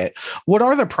fucking buy it. What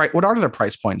are the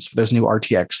price points for those new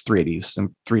RTX 380s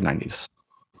and 390s?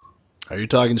 Are you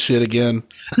talking shit again?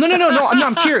 No,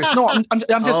 I'm curious. No,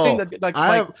 I'm just saying that like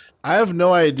I have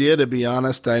no idea, to be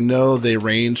honest. I know they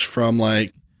range from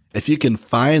like, if you can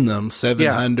find them,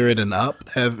 $700 and up,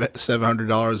 have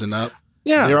 $700 and up.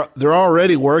 Yeah, they're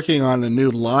already working on a new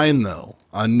line though,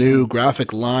 a new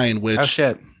graphic line, which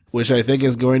I think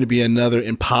is going to be another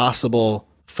impossible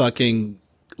fucking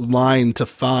line to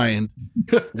find,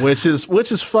 which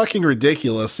is fucking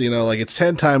ridiculous. You know, like it's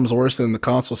 10 times worse than the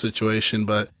console situation.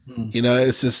 But you know,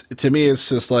 it's just, to me, it's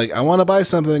just like, I want to buy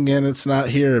something and it's not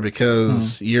here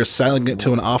because you're selling it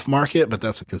to an off market. But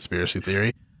that's a conspiracy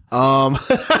theory.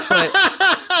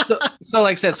 So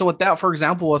like I said, so with that, for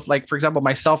example,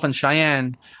 myself and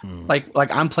Cheyenne, like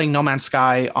I'm playing No Man's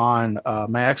Sky on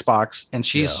my Xbox, and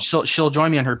she'll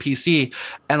join me on her PC,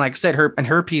 and like I said, her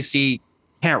PC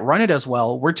can't run it as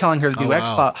well. We're telling her to do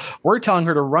XCloud. We're telling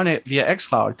her to run it via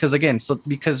XCloud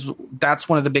because that's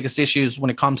one of the biggest issues when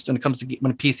it comes to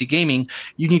PC gaming.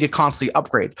 You need to constantly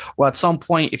upgrade. Well, at some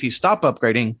point, if you stop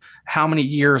upgrading, how many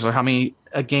years or how many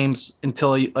games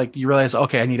until you realize,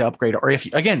 okay, I need to upgrade, or if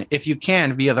you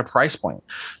can via the price point.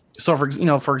 So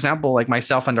for example, like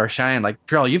myself and our Cheyenne, like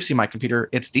Jerrell, you've seen my computer,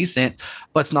 it's decent,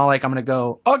 but it's not like I'm gonna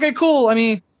go, okay, cool, I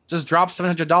mean, just drop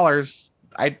 $700.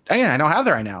 I don't have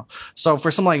that right now. So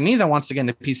for someone like me that wants to get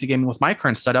into PC gaming with my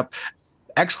current setup,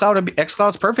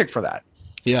 XCloud's perfect for that.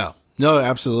 Yeah, no,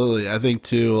 absolutely. I think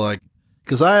too, like,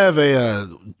 because I have a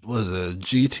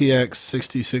GTX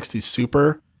 6060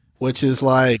 Super, which is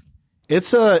like,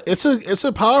 it's a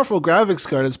powerful graphics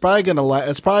card.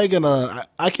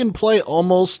 I can play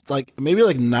almost like maybe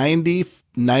like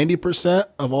 90%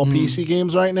 of all PC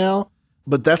games right now,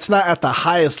 but that's not at the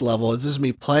highest level. It's just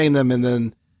me playing them, and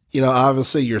then, you know,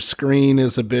 obviously your screen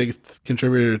is a big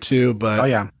contributor too, but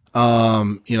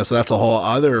you know, so that's a whole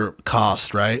other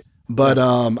cost, right? But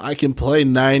I can play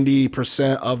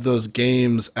 90% of those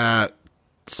games at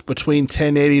between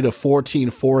 1080 to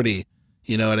 1440.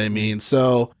 You know what I mean?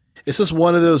 So it's just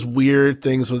one of those weird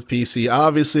things with PC.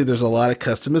 Obviously, there's a lot of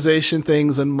customization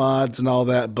things and mods and all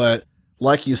that, but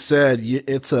like you said,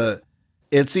 it's the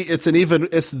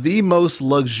most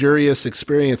luxurious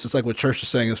experience. It's like what Church is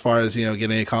saying, as far as, you know,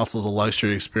 getting a console is a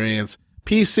luxury experience.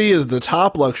 PC is the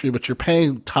top luxury, but you're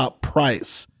paying top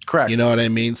price. Correct. You know what I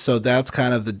mean? So that's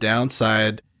kind of the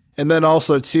downside. And then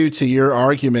also too, to your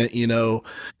argument, you know,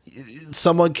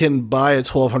 someone can buy a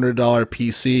 $1,200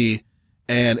 PC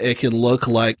and it can look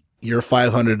like your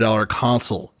 $500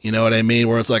 console. You know what I mean?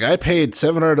 Where it's like, I paid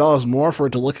 $700 more for it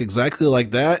to look exactly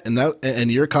like that,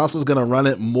 and your console is going to run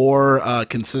it more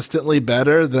consistently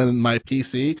better than my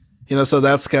PC. You know, so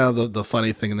that's kind of the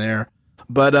funny thing there.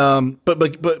 But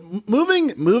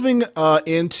moving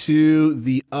into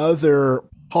the other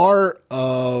part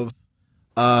of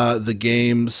the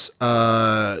games,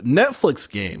 Netflix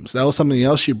games. That was something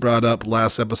else you brought up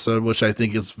last episode, which I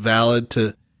think is valid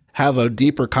to have a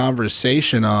deeper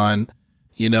conversation on.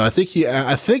 You know, I think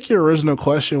your original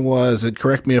question was, and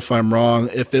correct me if I'm wrong,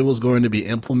 if it was going to be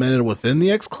implemented within the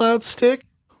XCloud stick.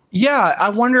 Yeah, I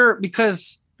wonder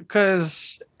because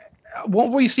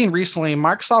what we've seen recently,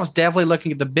 Microsoft's definitely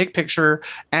looking at the big picture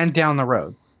and down the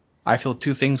road. I feel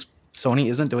two things Sony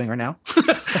isn't doing right now.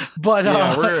 But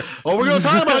we're gonna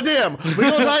talk about them.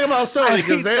 We're gonna talk about Sony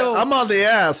because I'm on the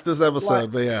ass this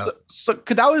episode. But yeah, so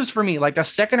that was for me. Like the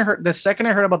second I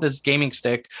heard about this gaming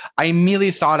stick, I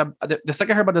immediately thought of the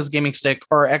second I heard about this gaming stick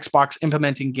or Xbox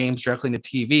implementing games directly into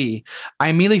TV. I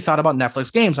immediately thought about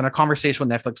Netflix games and a conversation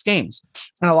with Netflix games.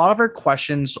 And a lot of our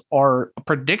questions or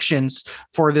predictions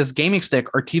for this gaming stick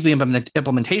or TV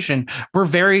implementation were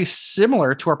very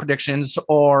similar to our predictions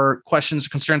or questions,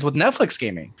 concerns with Netflix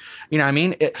gaming. You know what I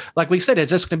mean? Like we said, it's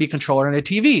just going to be controller and a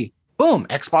TV. Boom.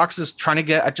 Xbox is trying to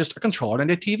get just a controller and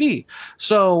a TV.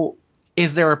 So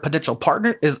is there a potential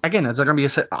partner? Is there going to be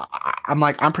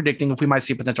I'm predicting if we might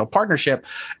see a potential partnership,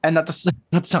 and that's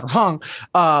not wrong.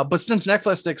 But since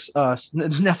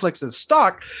Netflix's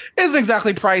stock isn't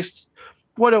exactly priced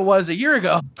what it was a year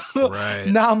ago, right.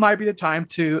 Now might be the time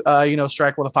to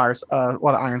strike while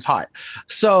the iron's hot.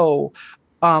 So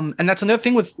and that's another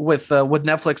thing with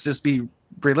Netflix, is be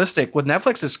realistic with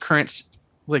Netflix's current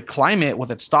climate, with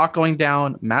its stock going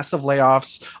down, massive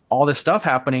layoffs, all this stuff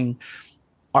happening.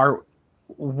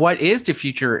 What is the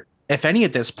future, if any,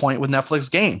 at this point with Netflix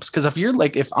games? Because if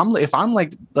I'm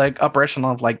upper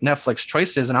echelon of Netflix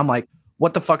choices, and I'm like,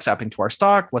 what the fuck's happening to our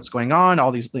stock? What's going on?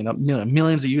 All these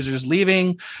millions of users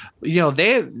leaving.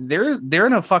 They're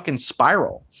in a fucking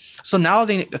spiral. So now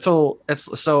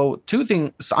two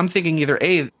things. So I'm thinking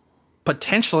either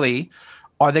potentially,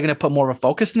 are they going to put more of a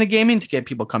focus in the gaming to get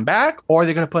people come back, or are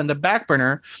they going to put in the back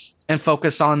burner and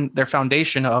focus on their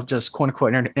foundation of just quote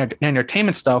unquote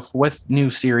entertainment stuff with new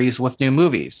series, with new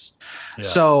movies? Yeah.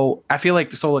 So I feel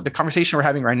like the conversation we're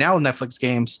having right now with Netflix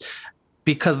games,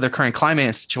 because of their current climate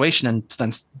and situation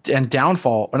and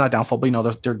downfall, or not downfall, but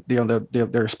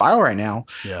their spiral right now,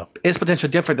 is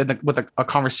potentially different than with a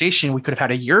conversation we could have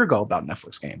had a year ago about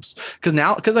Netflix games. Because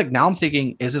now I'm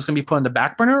thinking, is this going to be put in the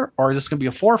back burner, or is this going to be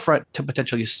a forefront to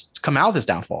potentially come out of this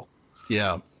downfall?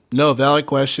 Yeah, no, valid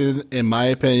question. In my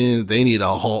opinion, they need to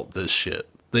halt this shit.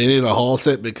 They need to halt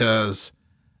it, because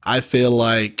I feel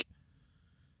like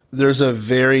there's a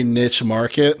very niche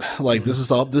market. Like this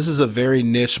is a very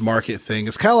niche market thing.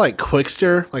 It's kind of like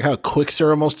Quickster, like how Quickster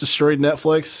almost destroyed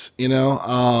Netflix,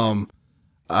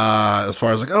 as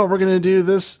far as like, oh, we're going to do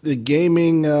the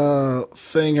gaming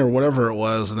thing or whatever it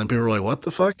was. And then people were like, what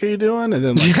the fuck are you doing? And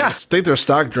then I think their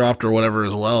stock dropped or whatever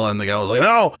as well. And the guy was like,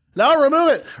 no,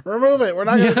 remove it. We're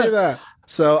not going to do that.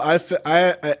 So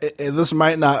this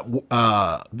might not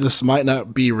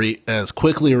be as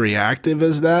quickly reactive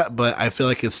as that, but I feel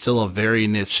like it's still a very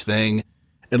niche thing.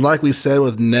 And like we said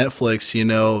with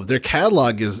Netflix, their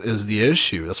catalog is the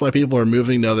issue. That's why people are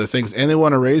moving to other things, and they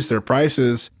want to raise their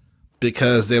prices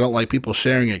because they don't like people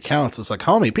sharing accounts. It's like,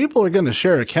 homie, people are going to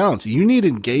share accounts. You need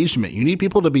engagement. You need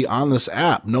people to be on this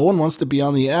app. No one wants to be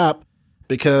on the app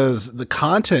because the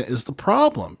content is the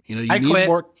problem. You need quit.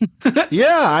 More.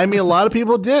 Yeah, I mean, a lot of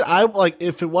people did.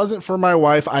 If it wasn't for my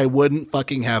wife, I wouldn't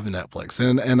fucking have Netflix.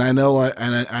 And I know,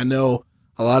 I know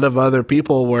a lot of other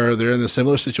people where they're in a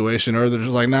similar situation, or they're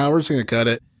just like, nah, we're just gonna cut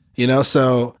it.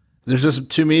 So there's just,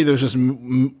 to me, there's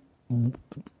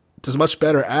much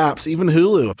better apps. Even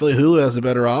Hulu. I feel like Hulu has a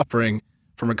better offering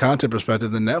from a content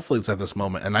perspective than Netflix at this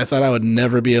moment. And I thought I would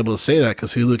never be able to say that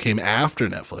because Hulu came after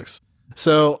Netflix.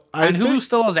 So Hulu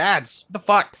still has ads. What the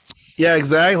fuck? Yeah,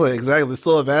 exactly. They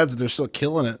still have ads, and they're still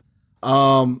killing it.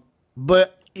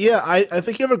 But yeah, I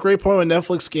think you have a great point with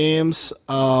Netflix games.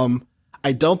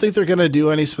 I don't think they're going to do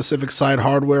any specific side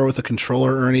hardware with a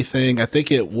controller or anything. I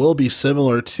think it will be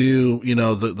similar to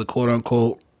the quote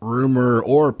unquote rumor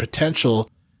or potential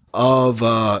of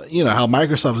how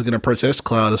Microsoft is going to approach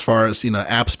XCloud as far as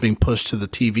apps being pushed to the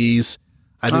TVs.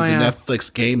 I think the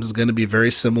Netflix games is going to be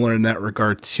very similar in that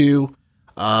regard too.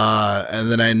 And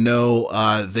then I know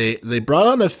they brought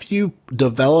on a few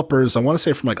developers, I want to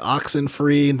say from like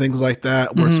Oxenfree and things like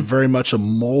that, where it's very much a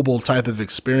mobile type of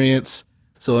experience.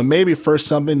 So it may be first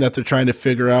something that they're trying to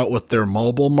figure out with their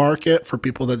mobile market for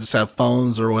people that just have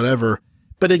phones or whatever.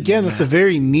 But again, it's a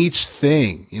very niche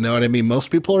thing. You know what I mean? Most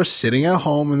people are sitting at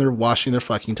home and they're watching their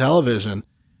fucking television.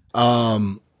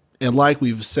 And like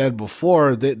we've said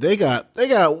before, they got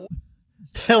a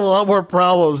lot more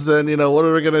problems than, what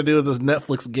are we going to do with this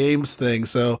Netflix games thing?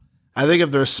 So I think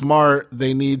if they're smart,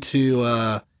 they need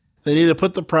to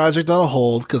put the project on a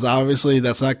hold, because obviously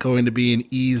that's not going to be an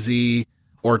easy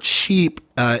or cheap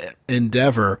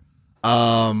endeavor.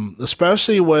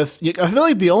 Especially with, I feel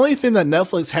like the only thing that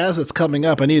Netflix has that's coming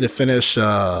up, I need to finish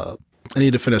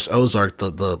Ozark,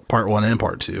 the part 1 and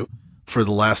part 2 for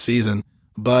the last season.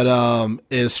 But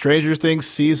is Stranger Things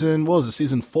season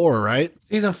 4, right?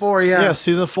 Season 4, yeah. Yeah,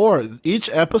 season 4. Each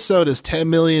episode is $10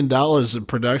 million in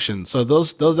production. So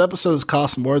those episodes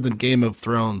cost more than Game of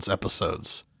Thrones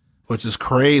episodes, which is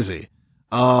crazy.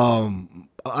 I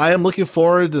am looking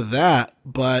forward to that,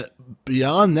 but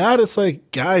beyond that, it's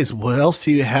like, guys, what else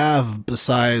do you have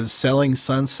besides Selling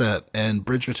Sunset and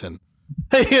Bridgerton?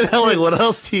 What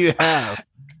else do you have?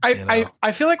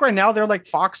 I feel like right now they're like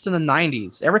Fox in the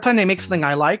 90s. Every time they make something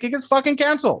I like, it gets fucking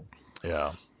canceled.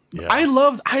 Yeah. I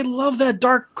love that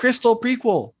Dark Crystal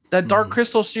prequel, that Dark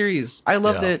Crystal series. I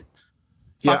loved it.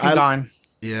 Fucking gone.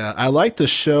 Yeah, I like the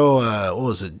show. What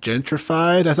was it,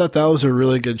 Gentrified? I thought that was a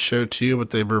really good show too, but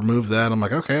they removed that. I'm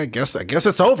like, okay, I guess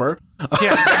it's over.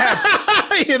 Yeah,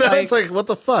 it's like, what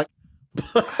the fuck?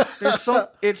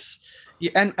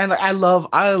 And I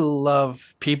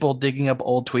love people digging up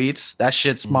old tweets. That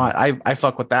shit's I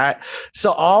fuck with that.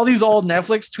 So all these old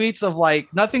Netflix tweets of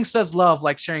like, nothing says love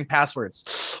like sharing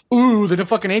passwords. Ooh, they didn't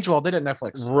fucking age well, did it,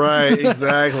 Netflix? Right,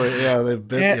 exactly. Yeah, they've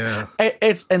been.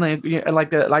 I like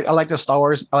the Star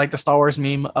Wars. I like the Star Wars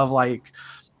meme of like,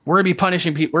 we're gonna be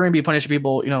punishing people,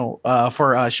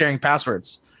 for sharing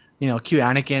passwords. Cue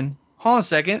Anakin. Hold on a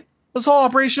second. This whole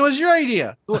operation was your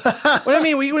idea. What do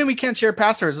you mean? We can't share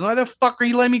passwords? And why the fuck are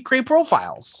you letting me create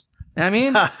profiles? I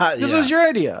mean, this was your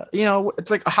idea.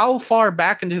 It's like, how far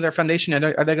back into their foundation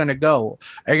are they going to go?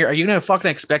 Are you going to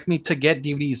fucking expect me to get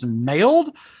DVDs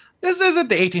mailed? This isn't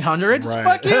the 1800s. Right.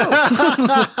 Fuck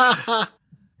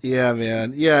you. Yeah,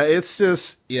 man. Yeah, it's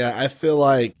just, I feel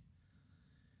like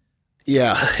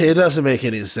Yeah, it doesn't make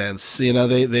any sense. They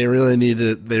really need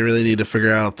to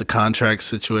figure out the contract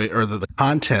situation or the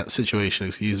content situation,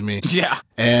 excuse me. Yeah.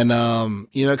 And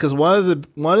because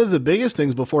one of the biggest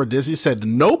things before Disney said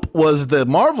nope was the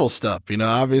Marvel stuff.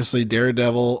 Obviously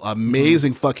Daredevil,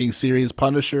 amazing fucking series,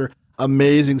 Punisher,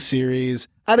 amazing series.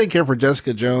 I didn't care for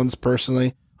Jessica Jones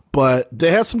personally, but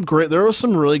there was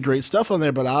some really great stuff on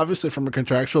there, but obviously from a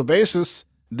contractual basis,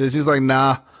 Disney's like,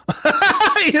 nah.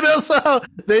 So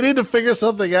they need to figure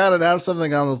something out and have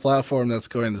something on the platform that's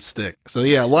going to stick. So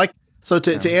yeah,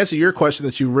 to answer your question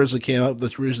that you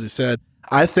originally said,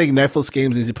 I think Netflix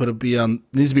games needs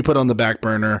to be put on the back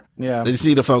burner. Yeah, they just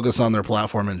need to focus on their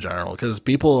platform in general because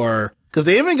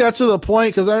they even got to the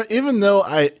point even though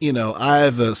I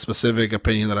have a specific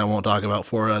opinion that I won't talk about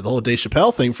for the whole Dave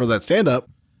Chappelle thing for that stand up.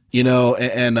 And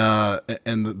the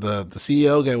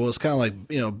CEO guy was kind of like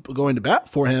going to bat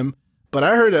for him. But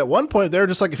I heard at one point they were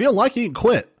just like, if you don't like it, you can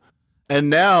quit. And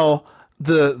now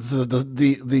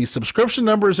the subscription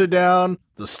numbers are down,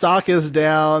 the stock is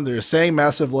down. They're saying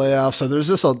massive layoffs. So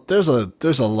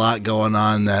there's a lot going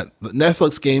on that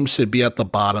Netflix games should be at the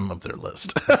bottom of their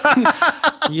list.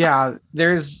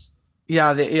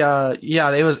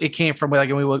 It came from like,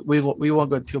 and we won't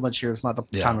go too much here. It's not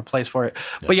the time and place for it.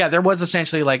 Yeah. But yeah, there was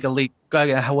essentially like a leak.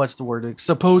 What's the word?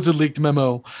 Supposed leaked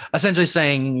memo, essentially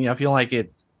saying, if you don't like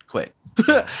it, quit.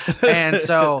 And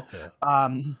so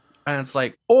and it's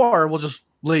like, or we'll just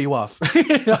lay you off.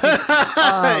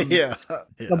 Yeah.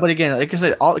 But again, like I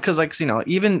said,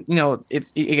 even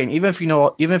if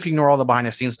you ignore all the behind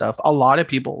the scenes stuff, a lot of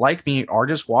people like me are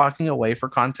just walking away for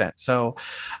content. So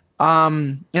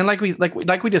and like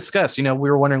we discussed, we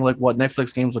were wondering like what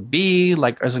Netflix games would be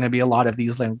like. Is going to be a lot of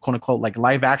these like quote unquote like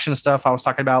live action stuff I was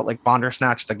talking about, like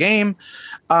Bandersnatch the game.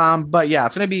 But yeah,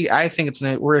 it's going to be. I think it's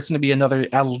going to be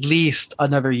at least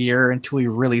another year until we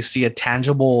really see a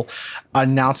tangible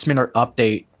announcement or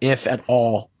update, if at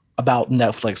all, about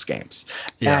Netflix games.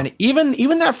 Yeah. And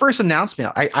even that first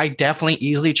announcement, I definitely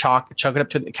easily chalk it up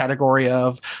to the category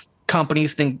of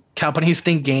companies think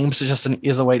games is an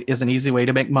easy way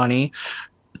to make money,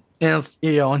 and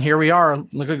and here we are.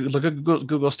 Look at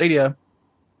Google Stadia.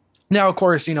 Now, of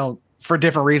course, for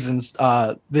different reasons,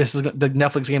 this is the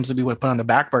Netflix games that we would put on the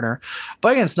back burner.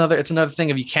 But again, it's another thing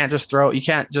of you can't just think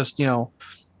you're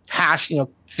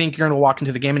going to walk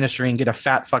into the game industry and get a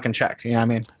fat fucking check. You know what I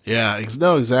mean? Yeah,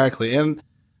 no, exactly. And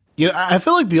I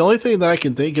feel like the only thing that I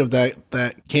can think of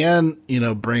that can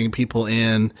bring people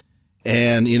in.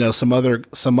 And some other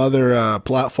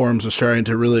platforms are starting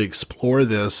to really explore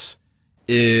this,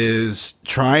 is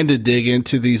trying to dig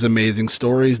into these amazing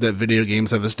stories that video games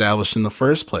have established in the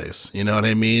first place. You know what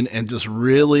I mean? And just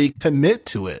really commit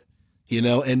to it.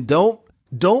 And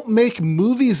don't make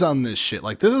movies on this shit.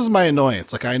 Like, this is my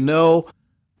annoyance. Like, I know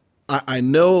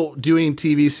doing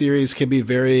TV series can be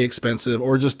very expensive,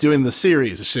 or just doing the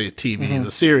series, the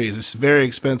series is very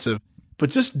expensive. But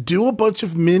just do a bunch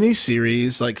of mini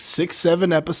series, like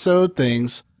 6-7 episode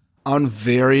things on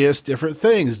various different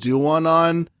things. Do one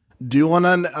on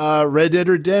Red Dead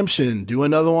Redemption. Do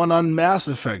another one on Mass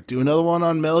Effect. Do another one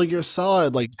on Metal Gear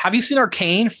Solid. Like, have you seen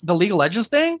Arcane, the League of Legends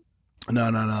thing?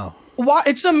 No. What?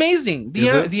 It's amazing.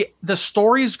 The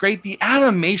story is great. The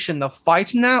animation, the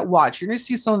fights in that. Watch, you're gonna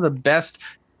see some of the best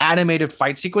animated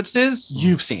fight sequences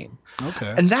you've seen.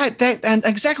 Okay. And and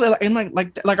exactly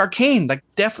like Arcane,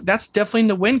 that's definitely in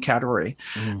the win category.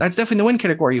 That's definitely in the win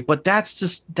category. But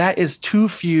that is too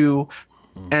few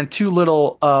and too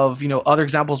little of other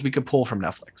examples we could pull from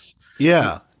Netflix.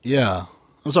 Yeah.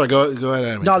 I'm sorry. Go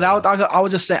ahead. No, I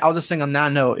was just saying on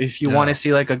that note, if you want to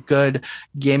see like a good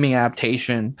gaming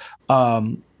adaptation,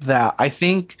 that I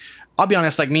think. I'll be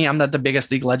honest, like me, I'm not the biggest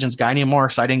League of Legends guy anymore,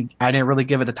 so I didn't really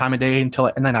give it the time of day and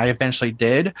then I eventually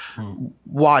did.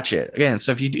 Watch it again.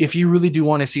 So if you really do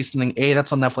want to see something, A,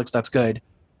 that's on Netflix, that's good.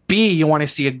 B, you want to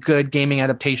see a good gaming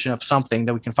adaptation of something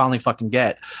that we can finally fucking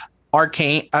get.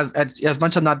 Arcane, as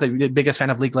much as I'm not the biggest fan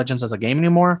of League of Legends as a game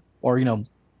anymore, or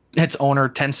its owner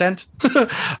Tencent,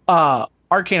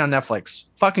 Arcane on Netflix,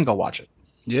 fucking go watch it.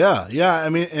 Yeah. I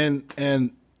mean,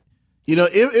 and.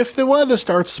 If they wanted to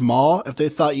start small, if they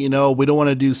thought, we don't want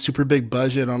to do super big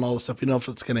budget on all the stuff, if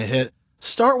it's going to hit,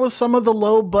 start with some of the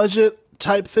low budget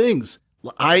type things,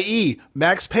 i.e.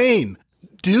 Max Payne.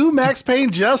 Do Max Payne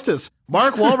justice.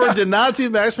 Mark Wahlberg did not do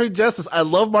Max Payne justice. I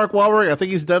love Mark Wahlberg. I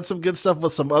think he's done some good stuff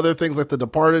with some other things like The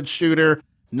Departed shooter,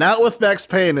 not with Max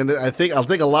Payne. And I think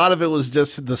a lot of it was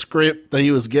just the script that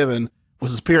he was given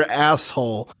was his pure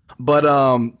asshole, but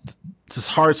just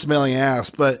hard smelling ass.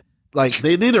 But like,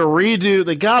 they got to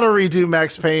redo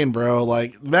Max Payne, bro.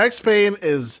 Like, Max Payne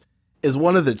is is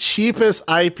one of the cheapest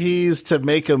IPs to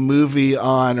make a movie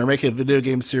on or make a video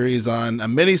game series on, a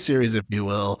miniseries, if you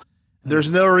will.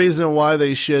 There's no reason why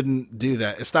they shouldn't do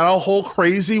that. It's not a whole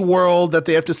crazy world that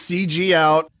they have to CG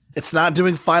out. It's not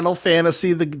doing Final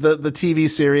Fantasy, the TV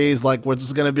series, like which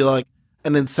is going to be like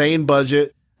an insane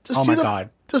budget. Just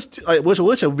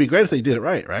which it would be great if they did it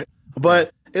right?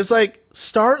 But it's like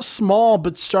start small,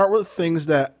 but start with things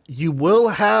that you will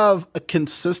have a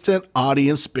consistent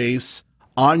audience base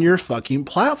on your fucking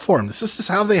platform. This is just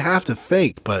how they have to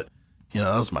think. But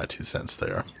that was my 2 cents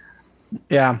there.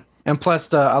 Yeah. And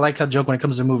plus, I like how joke when it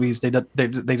comes to movies, they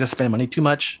just spend money too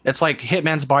much. It's like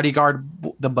Hitman's Bodyguard.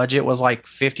 The budget was like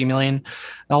 50 million, and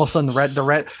all of a sudden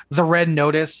the Red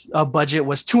Notice budget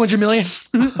was 200 million.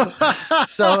 So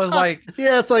it was like,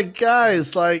 yeah, it's like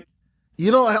guys, like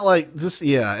you don't have, like this,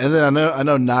 yeah. And then I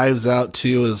know Knives Out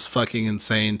 2 is fucking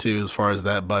insane too, as far as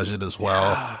that budget as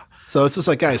well. Yeah. So it's just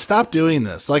like, guys, stop doing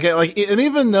this. Like, and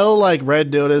even though like Red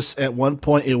Notice at one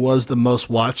point it was the most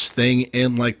watched thing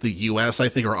in like the US, I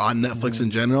think, or on Netflix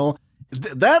in general,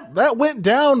 that went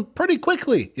down pretty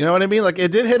quickly. You know what I mean? Like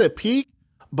it did hit a peak,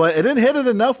 but it didn't hit it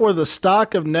enough where the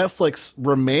stock of Netflix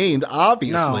remained,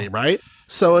 obviously, right?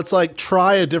 So it's like,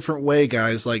 try a different way,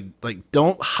 guys. Like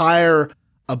don't hire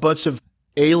a bunch of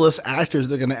A-list actors.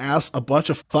 They're going to ask a bunch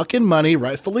of fucking money,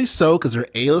 rightfully so, because they're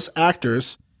A-list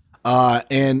actors.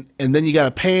 And then you got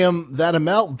to pay them that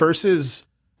amount versus,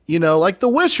 like The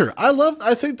Witcher.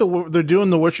 I think they're doing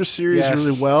the Witcher series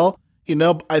really well.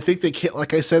 I think they can,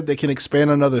 like I said, they can expand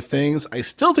on other things. I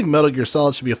still think Metal Gear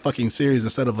Solid should be a fucking series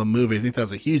instead of a movie. I think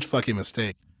that's a huge fucking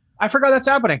mistake. I forgot that's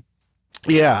happening.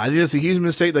 Yeah, I think it's a huge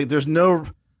mistake. Like there's no,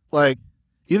 like,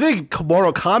 you think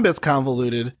Mortal Kombat's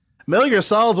convoluted. Metal Gear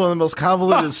Solid is one of the most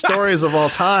convoluted stories of all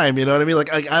time. You know what I mean?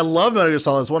 Like I love Metal Gear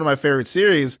Solid. It's one of my favorite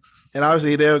series. And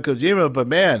obviously Hideo Kojima, but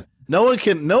man, no one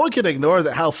can ignore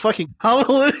that how fucking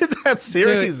convoluted that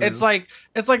series is. It's like,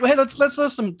 hey, let's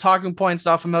list some talking points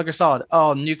off of Metal Gear Solid.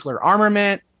 Oh, nuclear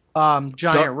armament,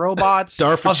 giant robots,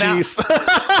 Darfa Chief,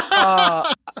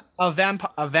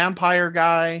 a vampire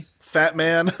guy, fat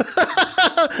man,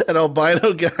 an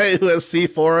albino guy who has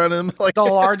C4 on him, like the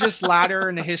largest ladder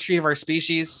in the history of our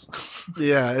species.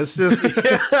 Yeah, it's just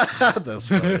that's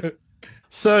funny.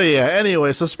 So yeah,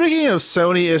 anyway, so speaking of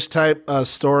Sony-ish type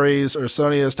stories or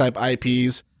Sony-ish type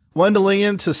IPs, wanted to link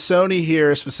into Sony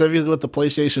here, specifically with the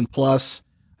PlayStation Plus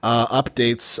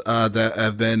updates that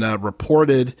have been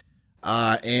reported,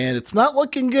 and it's not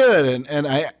looking good. And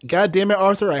I, God damn it,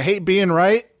 Arthur, I hate being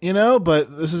right,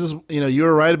 but this is, you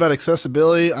were right about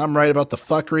accessibility. I'm right about the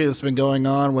fuckery that's been going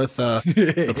on with the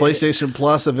PlayStation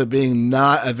Plus of it being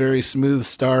not a very smooth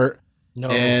start. No.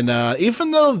 And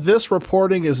even though this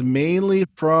reporting is mainly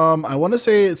from, I want to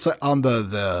say it's on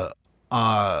the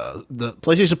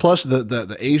PlayStation Plus,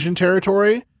 the Asian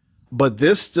territory, but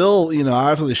this still,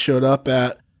 obviously showed up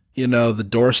at, the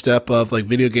doorstep of like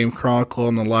Video Game Chronicle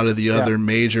and a lot of the other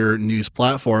major news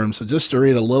platforms. So just to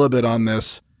read a little bit on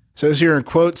this, it says here in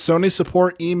quote, Sony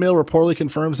support email reportedly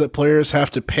confirms that players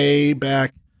have to pay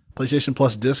back PlayStation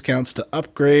Plus discounts to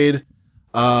upgrade.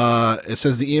 It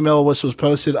says the email, which was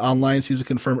posted online, seems to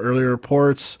confirm earlier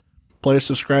reports. Players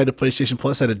subscribed to PlayStation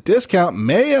Plus at a discount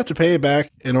may have to pay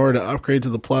back in order to upgrade to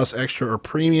the Plus Extra or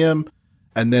Premium.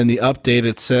 And then the update,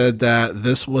 it said that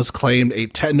this was claimed a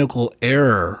technical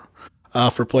error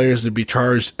for players to be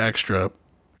charged extra,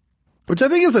 which I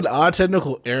think is an odd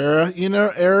technical error.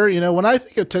 When I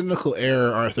think of technical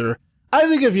error, Arthur, I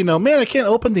think of, man, I can't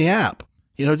open the app.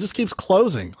 It just keeps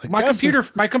closing. Like my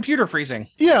computer freezing.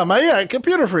 Yeah,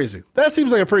 computer freezing. That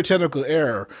seems like a pretty technical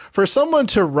error. For someone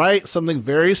to write something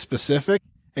very specific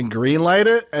and greenlight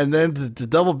it, and then to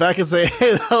double back and say,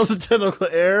 "Hey, that was a technical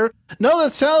error." No,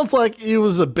 that sounds like it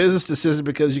was a business decision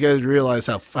because you guys realized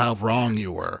how wrong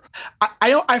you were.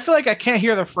 I feel like I can't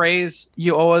hear the phrase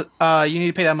 "you owe you need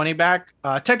to pay that money back."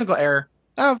 Technical error.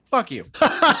 Oh, fuck you.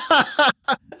 I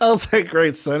was like,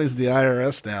 great, Sony's the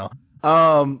IRS now.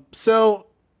 So,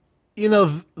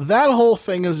 that whole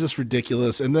thing is just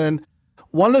ridiculous. And then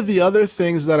one of the other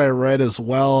things that I read as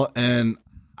well, and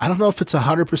I don't know if it's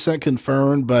 100%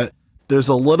 confirmed, but there's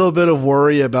a little bit of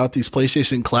worry about these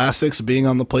PlayStation Classics being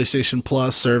on the PlayStation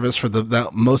Plus service for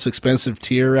that most expensive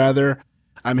tier, rather.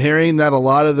 I'm hearing that a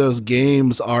lot of those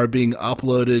games are being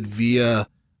uploaded via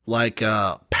like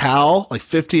PAL, like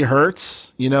 50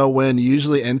 hertz, when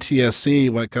usually NTSC,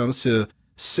 when it comes to,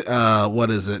 what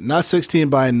is it? Not 16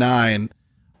 by 9.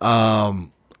 I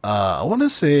want to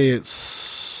say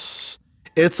it's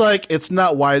like, it's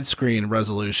not widescreen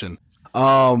resolution.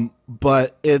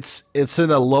 But it's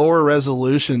in a lower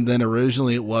resolution than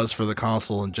originally it was for the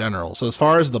console in general. So as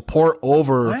far as the port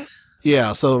over,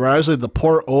 Yeah, so actually the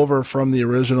port over from the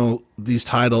original these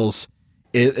titles,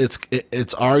 it's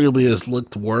arguably has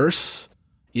looked worse,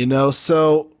 you know.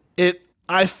 So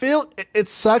I feel it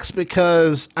sucks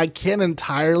because I can't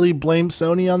entirely blame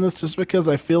Sony on this, just because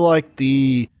I feel like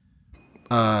the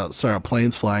sorry, a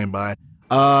plane's flying by.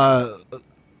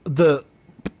 The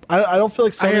I don't feel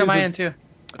like Sony. I hear my end too.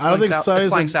 I don't think Sony's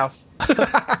flying south.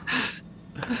 I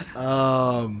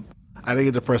didn't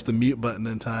get to press the mute button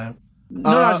in time.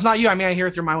 No, it's not you. I mean, I hear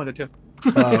it through my window too.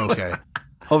 Oh, okay.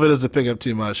 Hope it doesn't pick up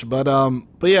too much. But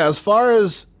yeah, as far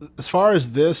as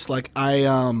this, like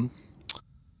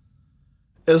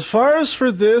as far as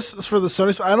for the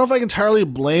Sony, I don't know if I can entirely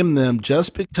blame them,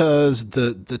 just because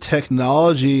the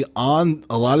technology on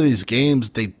a lot of these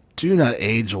games, they do not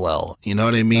age well. You know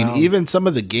what I mean? Even some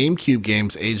of the GameCube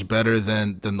games age better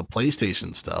than the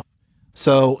PlayStation stuff.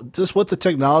 So just with the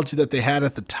technology that they had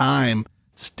at the time,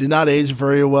 just did not age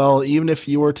very well. Even if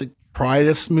you were to try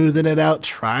to smoothen it out,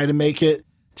 try to make it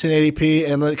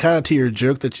 1080p, and then kind of to your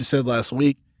joke that you said last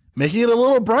week, making it a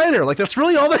little brighter. Like, that's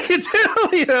really all they can do.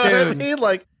 You know what I mean?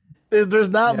 Like, there's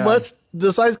not much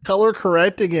besides color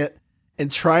correcting it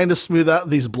and trying to smooth out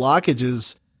these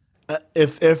blockages.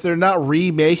 If they're not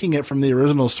remaking it from the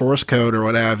original source code or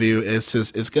what have you,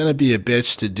 it's going to be a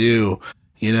bitch to do,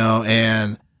 you know.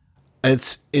 And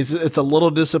it's a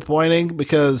little disappointing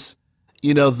because,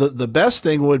 you know, the best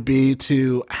thing would be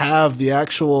to have the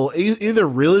actual either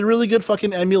really, really good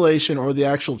fucking emulation or the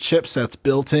actual chipsets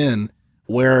built in,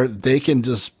 where they can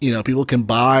just, you know, people can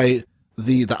buy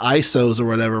the ISOs or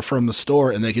whatever from the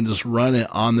store and they can just run it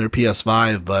on their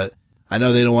PS5. But I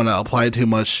know they don't want to apply too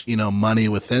much, you know, money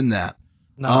within that.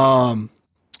 No.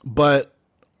 But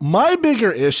my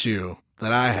bigger issue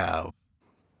that I have,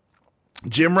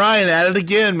 Jim Ryan at it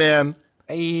again, man.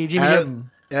 Hey, Jim.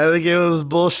 At it again with this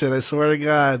bullshit, I swear to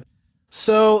God.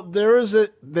 So there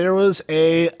was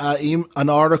an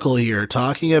article here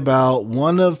talking about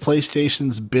one of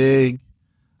PlayStation's big,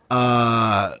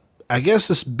 I guess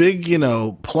this big, you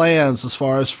know, plans as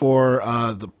far as for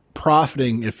the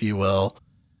profiting, if you will.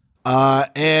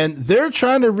 And they're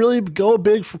trying to really go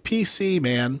big for PC,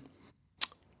 man.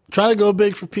 Trying to go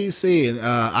big for PC. And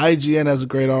IGN has a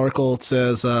great article. It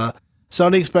says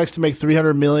Sony expects to make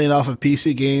 $300 million off of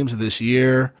PC games this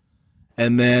year.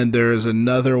 And then there's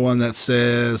another one that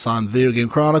says on Video Game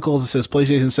Chronicles, it says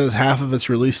PlayStation says half of its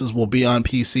releases will be on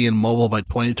PC and mobile by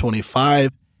 2025,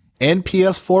 and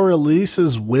PS4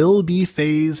 releases will be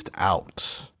phased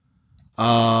out.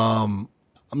 Let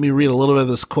me read a little bit of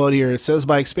this quote here. It says,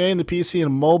 by expanding the PC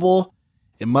and mobile,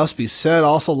 it must be said,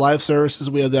 also live services,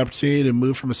 we have the opportunity to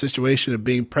move from a situation of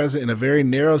being present in a very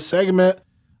narrow segment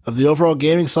of the overall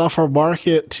gaming software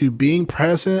market to being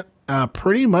present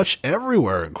pretty much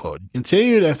everywhere, unquote.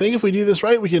 Continued, I think if we do this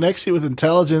right, we can execute with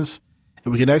intelligence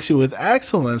and we can execute with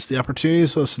excellence. The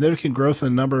opportunities of significant growth in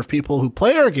the number of people who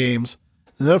play our games,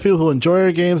 the number of people who enjoy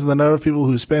our games, and the number of people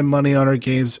who spend money on our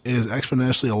games is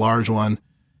exponentially a large one,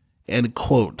 end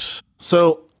quote.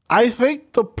 So I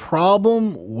think the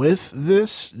problem with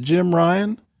this, Jim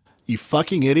Ryan, you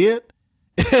fucking idiot,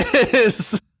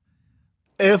 is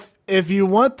if you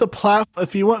want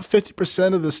if you want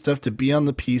 50% of this stuff to be on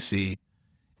the PC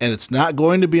and it's not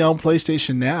going to be on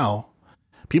PlayStation Now,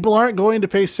 people aren't going to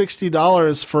pay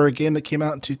 $60 for a game that came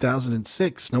out in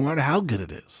 2006, no matter how good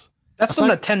it is. That's some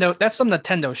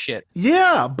Nintendo shit.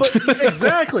 Yeah, but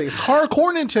exactly. It's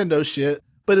hardcore Nintendo shit,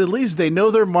 but at least they know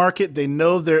their market, they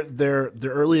know their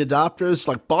early adopters,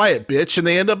 like, buy it, bitch, and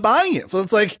they end up buying it. So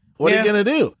it's like, what are you going to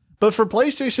do? But for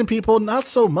PlayStation people, not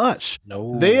so much.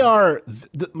 No, they are.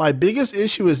 My biggest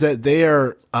issue is that they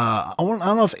are. I don't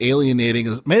know if alienating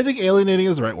is. Maybe I think alienating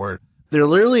is the right word. They're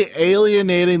literally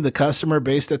alienating the customer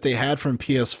base that they had from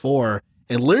PS4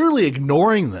 and literally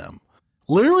ignoring them,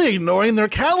 literally ignoring their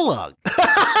catalog.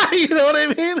 You know what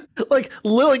I mean? Like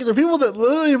there are people that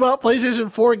literally bought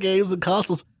PlayStation 4 games and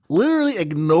consoles, literally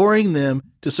ignoring them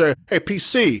to say, hey,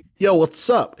 PC, yo, what's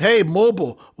up? Hey,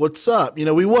 mobile, what's up? You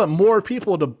know, we want more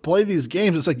people to play these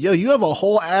games. It's like, yo, you have a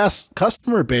whole ass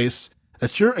customer base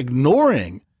that you're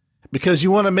ignoring because you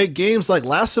want to make games like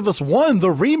Last of Us 1, the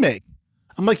remake.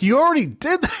 I'm like, you already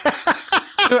did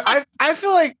that. I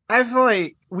feel like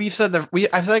we said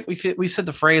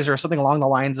the phrase or something along the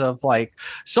lines of like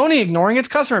Sony ignoring its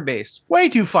customer base way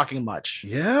too fucking much.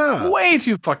 Yeah, way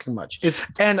too fucking much.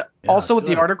 Also with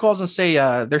the articles and say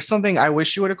there's something I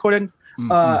wish you would have quoted.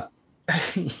 Have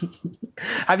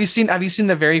you seen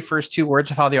the very first two words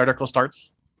of how the article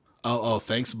starts? Oh,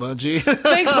 thanks, Bungie.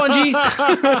 Thanks, Bungie.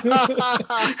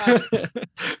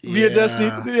 Via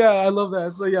Destiny. Yeah, I love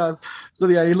that. So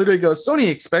he literally goes, Sony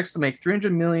expects to make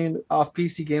 $300 million off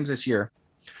PC games this year.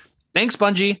 Thanks,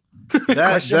 Bungie.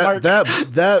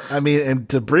 That I mean, and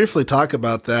to briefly talk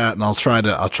about that, and I'll try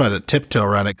to tiptoe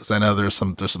around it because I know there's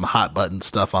some hot button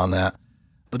stuff on that.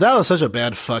 But that was such a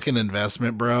bad fucking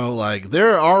investment, bro. Like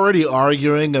they're already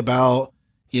arguing about,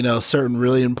 certain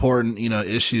really important,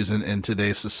 issues in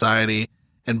today's society.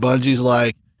 And Bungie's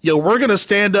like, yo, we're going to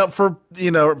stand up for,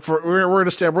 we're going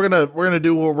to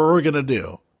do what we're going to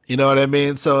do. You know what I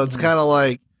mean? So it's kind of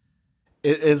like,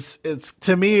 it's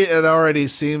to me, it already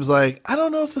seems like, I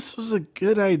don't know if this was a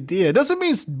good idea. It doesn't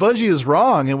mean Bungie is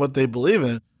wrong in what they believe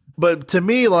in, but to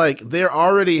me, like they're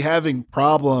already having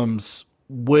problems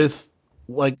with,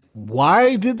 like,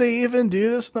 why did they even do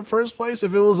this in the first place?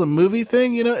 If it was a movie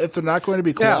thing, if they're not going to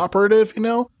be cooperative,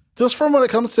 just from when it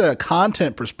comes to a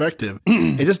content perspective,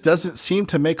 it just doesn't seem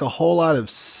to make a whole lot of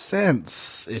sense.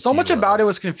 So much about it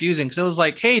was confusing because it was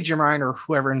like, hey, Jim Ryan or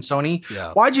whoever in Sony,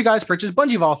 why'd you guys purchase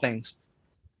Bungie of all things?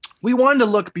 We wanted to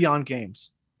look beyond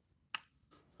games.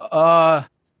 Okay.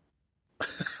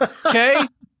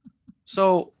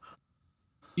 So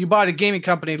you bought a gaming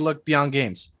company to look beyond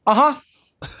games.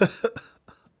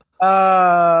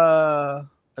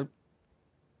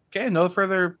 Okay, no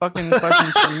further fucking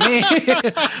questions from me. You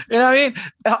know what I mean?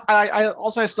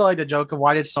 I still like the joke of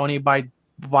why did Sony buy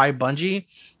Bungie?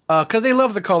 Because they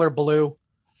love the color blue.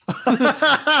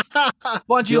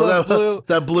 Bungie loves blue.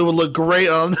 That blue would look great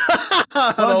on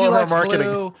all of our marketing.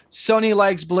 Blue. Sony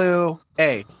likes blue.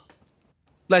 Hey,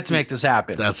 let's make this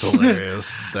happen. That's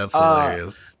hilarious. That's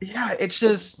hilarious. Yeah, it's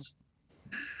just,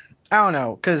 I don't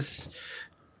know, because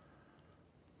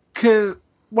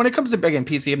when it comes to big and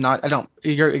PC,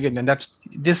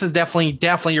 this is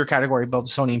definitely your category, both the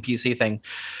Sony and PC thing.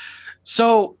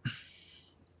 So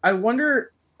I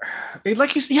wonder, it's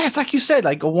like you said,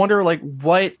 like I wonder, like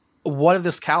what of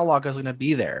this catalog is going to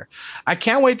be there. I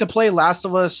can't wait to play Last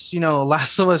of Us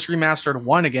Remastered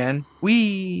 1 again.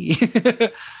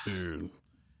 Dude,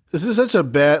 this is such a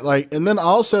bad, and then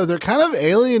also they're kind of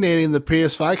alienating the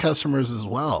PS5 customers as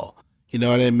well. You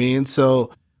know what I mean?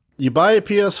 So you buy a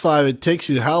PS5, it takes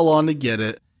you how long to get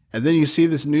it, and then you see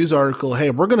this news article, hey,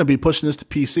 we're going to be pushing this to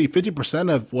PC.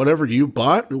 50% of whatever you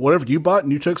bought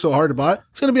and you took so hard to buy,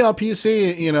 it's going to be on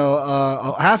PC,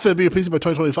 half of it be a PC by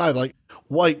 2025. Like,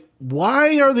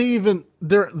 why are they even,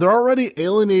 they're already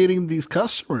alienating these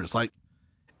customers. Like,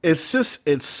 it's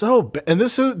so bad. And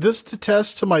this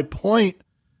attests to my point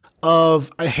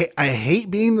of, I hate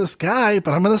being this guy,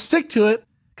 but I'm going to stick to it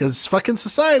because it's fucking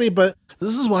society. But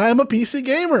this is why I'm a PC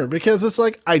gamer, because it's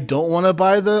like, I don't want to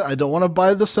buy the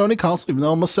Sony console, even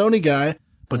though I'm a Sony guy,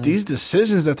 but these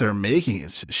decisions that they're making,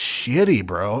 it's just shitty,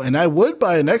 bro. And I would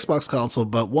buy an Xbox console,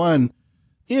 but one,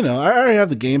 I already have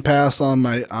the Game Pass on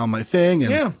my thing,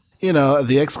 and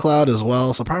the XCloud as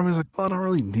well. So part of me is like, well, I don't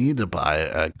really need to buy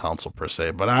a console per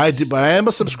se, but I am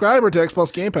a subscriber to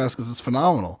Xbox Game Pass because it's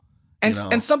phenomenal.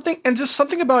 And something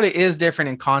about it is different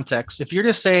in context. If you're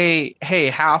to say, hey,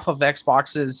 half of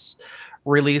Xbox's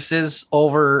releases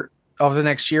over the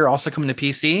next year also coming to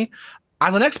PC,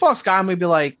 as an Xbox guy, I'm gonna be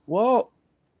like, well,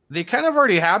 they kind of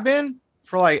already have been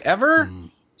for like ever,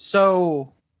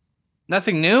 so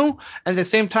nothing new. And at the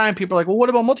same time, people are like, well, what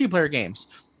about multiplayer games?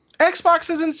 Xbox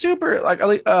has been super,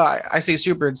 I say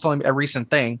super, it's only a recent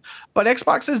thing, but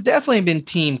Xbox has definitely been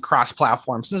team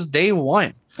cross-platform since day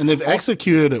one. And they've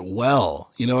executed it well.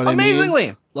 You know what I mean?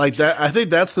 Amazingly. Like that. I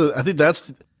think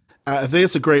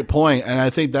it's a great point. And I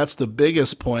think that's the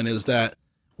biggest point, is that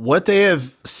what they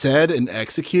have said and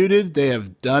executed, they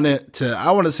have done it to,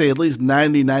 I want to say, at least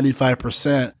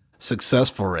 90-95%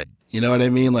 successful rate. You know what I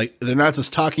mean? Like, they're not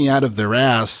just talking out of their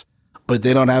ass, but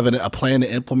they don't have a plan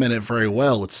to implement it very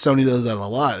well, which Sony does that a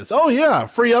lot. It's, oh yeah,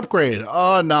 free upgrade.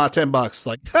 Oh, nah, $10.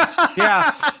 Like,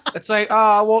 yeah, it's like,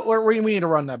 well, we need to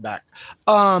run that back.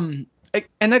 And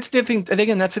that's the thing.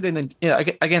 Again, that's the thing.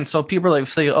 Again, so people are like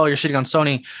say, oh, you're shitting on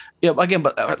Sony. Yeah, again,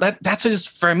 but that's just,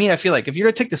 for me, I feel like if you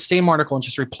were to take the same article and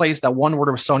just replace that one word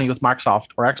of Sony with Microsoft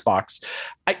or Xbox,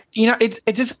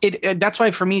 that's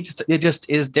why for me, it just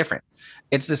is different.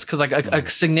 It's just because like a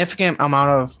significant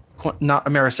amount of, not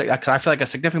America, I feel like a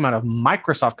significant amount of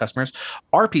Microsoft customers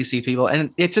are PC people,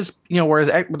 and it just, whereas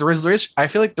I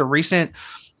feel like the recent,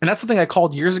 and that's something I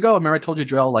called years ago. Remember I told you,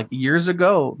 Jerrell, like years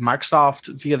ago, Microsoft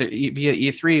via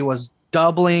E3 was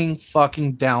doubling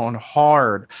fucking down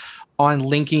hard on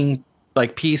linking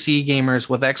like PC gamers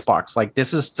with Xbox. Like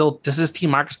this is Team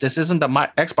Microsoft. This isn't the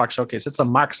Xbox showcase. It's a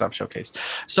Microsoft showcase.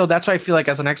 So that's why I feel like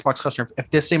as an Xbox customer, if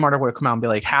this same article would come out and be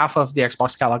like half of the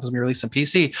Xbox catalog is going to be released on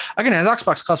PC, again, as an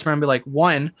Xbox customer, I'd be like,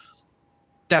 one,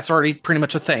 that's already pretty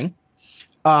much a thing.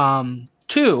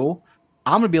 Two,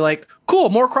 I'm going to be like, cool,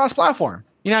 more cross-platform.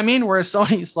 You know what I mean? Whereas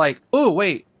Sony's like, oh,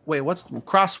 wait, wait, what's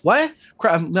cross? What?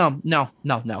 No.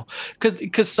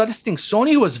 Because such thing,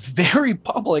 Sony was very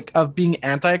public of being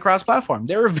anti-cross platform.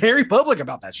 They were very public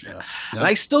about that shit. Yeah.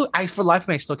 And I for life of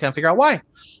me, I still can't figure out why.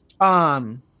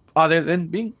 Other than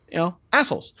being,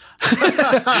 assholes.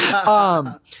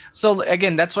 So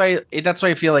again, that's why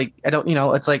I feel like I don't,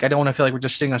 it's like I don't want to feel like we're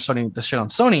just sitting on Sony, the shit on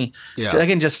Sony. Yeah.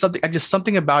 Again, just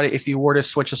something about it. If you were to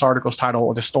switch this article's title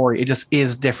or the story, it just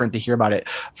is different to hear about it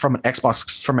from an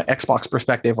Xbox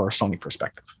perspective or a Sony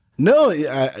perspective. No,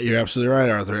 you're absolutely right,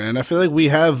 Arthur. And I feel like we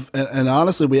have, and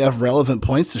honestly, we have relevant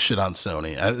points to shit on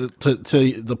Sony.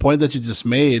 To the point that you just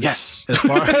made. Yes. As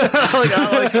far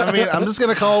I mean, I'm just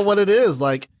gonna call it what it is.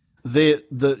 Like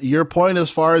your point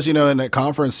as far as in a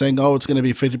conference saying, oh, it's gonna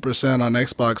be 50% on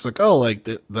Xbox. Like, oh, like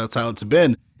that's how it's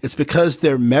been. It's because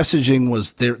their messaging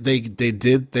was there. Their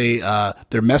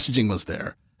messaging was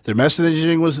there. Their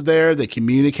messaging was there. They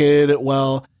communicated it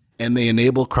well. And they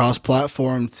enable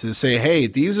cross-platform to say, hey,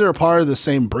 these are a part of the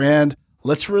same brand.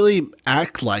 Let's really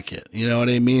act like it. You know what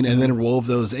I mean? And then wove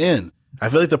those in. I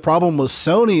feel like the problem with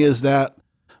Sony is that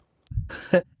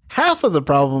half of the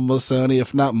problem with Sony,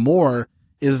 if not more,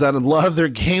 is that a lot of their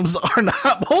games are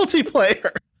not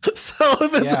multiplayer. So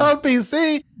if it's on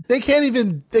PC, they can't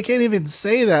even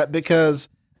say that because,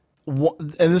 and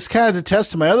this kind of attests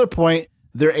to my other point,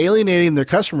 they're alienating their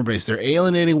customer base. They're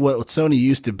alienating what Sony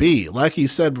used to be. Like you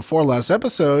said before last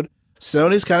episode,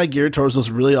 Sony's kind of geared towards those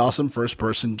really awesome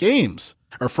first-person games,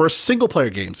 or first single-player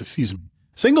games,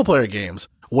 single-player games,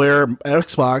 where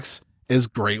Xbox is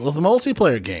great with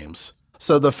multiplayer games.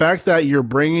 So the fact that you're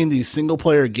bringing these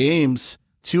single-player games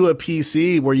to a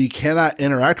PC where you cannot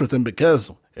interact with them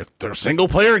because if they're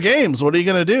single-player games, what are you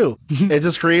going to do? It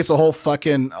just creates a whole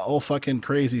fucking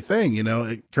crazy thing,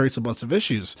 It creates a bunch of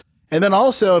issues. And then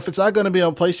also, if it's not going to be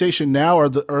on PlayStation Now or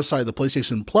the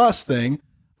PlayStation Plus thing,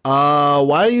 why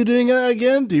are you doing it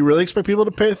again? Do you really expect people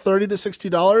to pay $30 to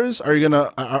 $60? Are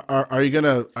you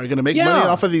gonna make money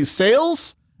off of these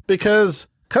sales? Because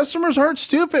customers aren't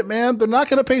stupid, man. They're not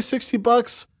going to pay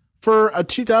 $60 for a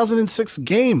 2006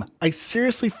 game. I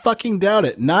seriously fucking doubt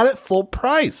it. Not at full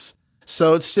price.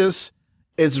 So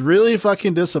it's really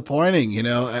fucking disappointing,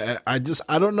 I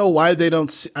don't know why I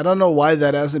don't know why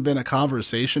that hasn't been a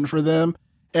conversation for them.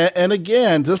 And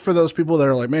again, just for those people that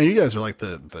are like, man, you guys are like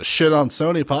the shit on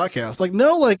Sony podcast. Like,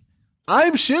 no, like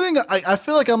I'm shitting. I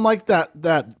feel like I'm like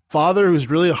that father who's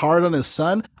really hard on his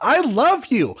son. I love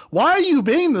you. Why are you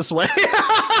being this way?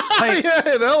 Like,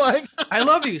 I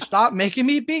love you. Stop making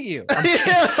me beat you.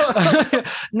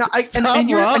 No,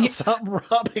 stop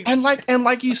robbing. And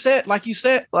like you said,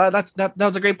 that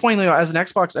was a great point. As an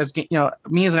Xbox,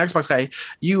 me as an Xbox guy,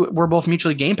 we're both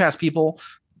mutually Game Pass people.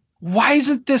 Why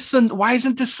isn't this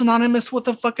synonymous with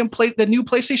the new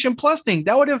PlayStation Plus thing?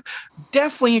 That would have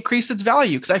definitely increased its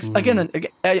value. Because again,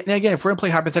 if we're gonna play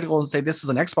hypothetical and say this is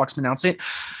an Xbox announcement,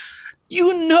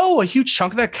 a huge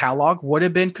chunk of that catalog would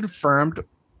have been confirmed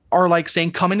or like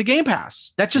saying come into Game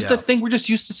Pass. That's just a thing we're just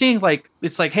used to seeing. Like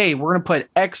it's like, hey, we're gonna put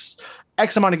X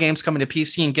amount of games coming to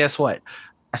PC, and guess what?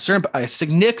 A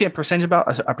significant percentage of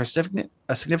that's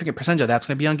going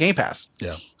to be on Game Pass.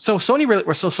 Yeah. So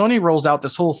Sony rolls out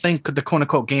this whole thing, the quote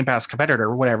unquote Game Pass competitor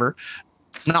or whatever.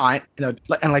 It's not,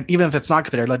 and like even if it's not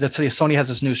competitor, like let's say Sony has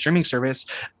this new streaming service.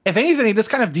 If anything, it just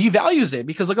kind of devalues it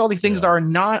because look at all the things that are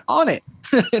not on it.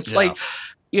 It's like,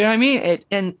 you know what I mean?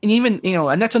 And even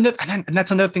and that's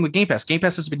another thing with Game Pass. Game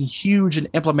Pass has been huge in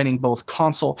implementing both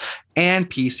console and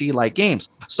PC like games.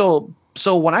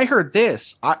 So when I heard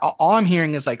this, all I'm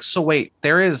hearing is like, so wait, is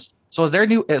there a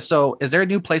new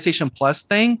PlayStation Plus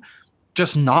thing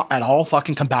just not at all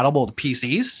fucking compatible to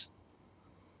PCs?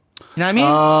 You know what I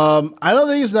mean? I don't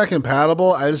think it's not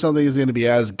compatible. I just don't think it's going to be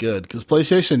as good because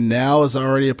PlayStation Now is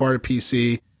already a part of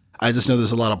PC. I just know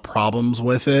there's a lot of problems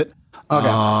with it.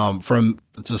 Okay.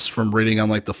 From reading on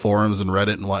like the forums and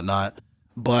Reddit and whatnot,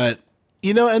 but.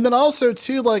 And then also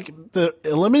too, like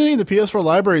eliminating the PS4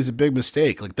 library is a big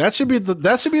mistake. Like that should be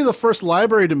the first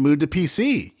library to move to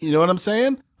PC. You know what I'm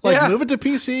saying? Like move it to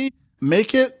PC,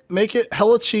 make it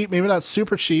hella cheap, maybe not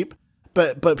super cheap,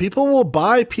 but people will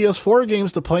buy PS4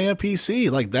 games to play on PC.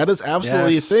 Like that is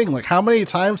absolutely a thing. Like how many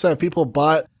times have people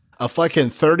bought a fucking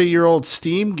 30-year-old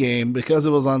Steam game because it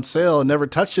was on sale and never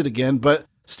touched it again? But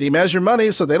Steam has your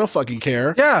money, so they don't fucking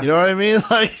care. Yeah, you know what I mean?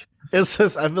 Like. It's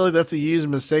just, I feel like that's a huge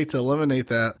mistake to eliminate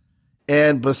that.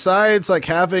 And besides like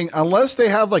unless they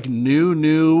have like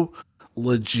new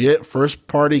legit first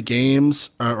party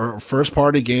games or first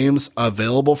party games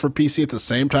available for PC at the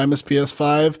same time as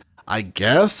PS5, I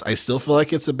guess I still feel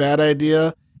like it's a bad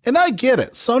idea. And I get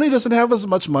it. Sony doesn't have as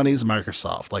much money as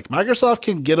Microsoft. Like Microsoft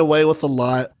can get away with a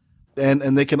lot and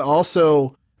they can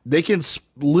also they can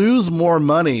lose more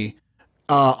money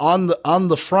on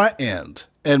the front end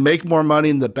and make more money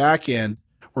in the back end,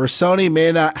 where Sony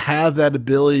may not have that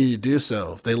ability to do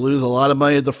so. If they lose a lot of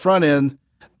money at the front end,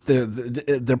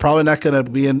 they're probably not going to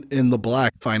be in the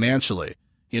black financially.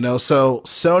 So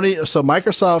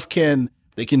Microsoft can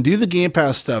do the Game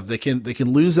Pass stuff. They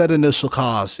can lose that initial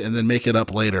cost and then make it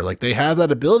up later. Like, they have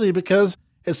that ability because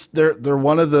they're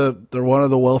one of the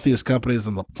wealthiest companies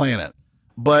on the planet.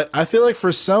 But I feel like for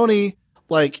Sony,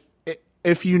 like,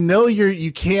 if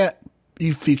you can't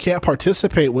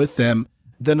participate with them,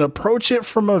 then approach it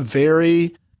from a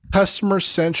very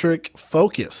customer-centric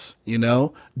focus.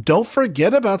 Don't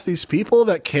forget about these people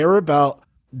that care about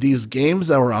these games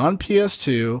that were on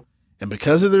PS2, and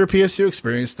because of their PS2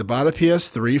 experience, they bought a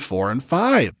PS3, 4, and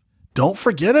 5. Don't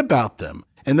forget about them.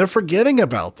 And they're forgetting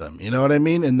about them. You know what I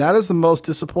mean? And that is the most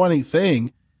disappointing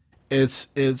thing.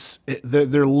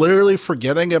 They're literally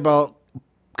forgetting about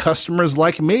customers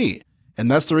like me. And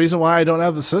that's the reason why I don't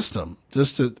have the system.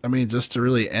 Just to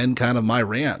really end kind of my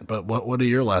rant. But what are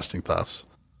your lasting thoughts?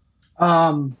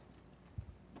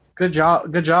 Good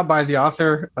job by the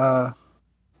author,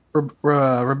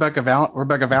 Rebecca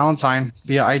Valentine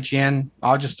via IGN.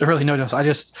 I just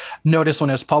noticed when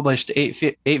it was published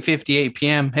 8:58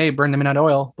 p.m. Hey, burn the midnight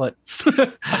oil. But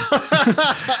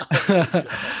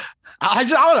I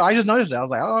don't know. I just noticed it. I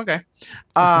was like, oh, okay.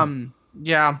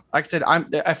 Yeah, like I said,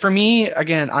 for me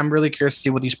again, I'm really curious to see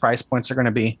what these price points are going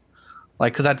to be.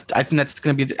 Like, because I think that's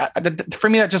going to be for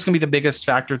me, that's just going to be the biggest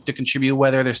factor to contribute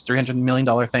whether there's $300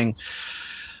 million thing,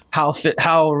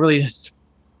 how really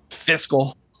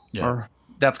fiscal. Yeah. Or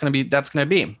that's gonna be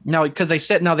now, because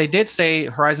they did say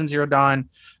Horizon Zero Dawn,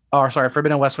 or sorry,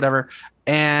 Forbidden West, whatever,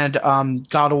 and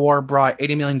God of War brought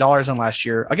 $80 million in last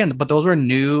year again, but those are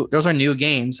new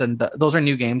games, and those are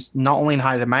new games, not only in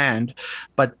high demand,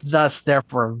 but thus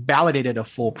therefore validated a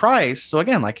full price. So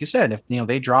again, like you said, if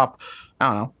they drop, I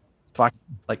don't know,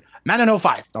 like Madden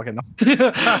 05, okay, no,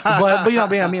 but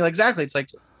I mean, exactly, it's like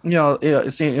if you're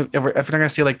not gonna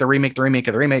see like the remake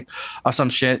of some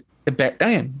shit,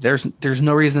 there's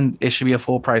no reason it should be a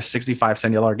full price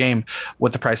 $65-$70 game.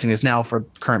 What the pricing is now for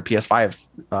current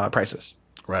PS5 prices.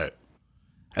 Right.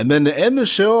 And then to end the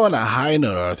show on a high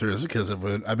note, Arthur, is because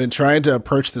I've been trying to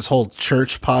approach this whole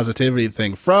church positivity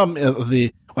thing from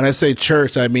when I say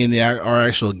church, I mean our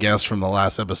actual guest from the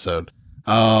last episode.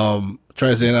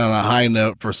 Tries to end on a high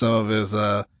note for some of his.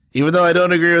 Even though I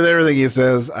don't agree with everything he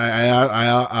says,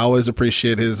 I always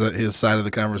appreciate his side of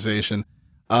the conversation.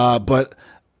 But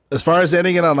as far as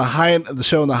ending it on the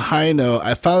show on the high note,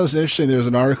 I found this interesting. There's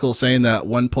an article saying that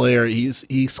one player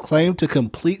he's claimed to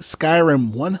complete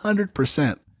Skyrim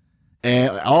 100%,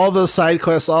 and all the side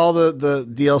quests, all the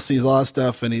DLCs, all that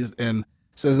stuff, and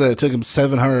says that it took him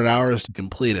 700 hours to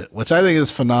complete it, which I think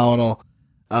is phenomenal.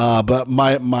 But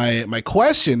my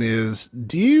question is,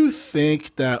 do you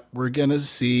think that we're gonna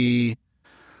see?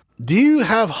 Do you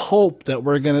have hope that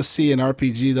we're going to see an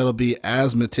RPG that'll be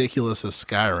as meticulous as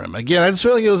Skyrim? Again, I just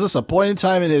feel like it was just a point in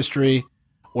time in history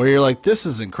where you're like, this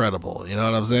is incredible. You know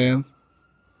what I'm saying?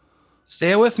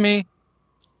 Say it with me.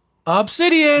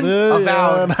 Obsidian.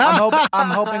 Avowed.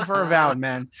 I'm hoping for Avowed,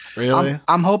 man. Really?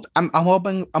 I'm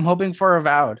hoping for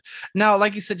Avowed. Now,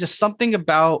 like you said, just something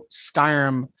about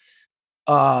Skyrim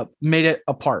made it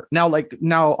apart.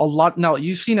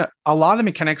 You've seen a lot of the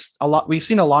mechanics, we've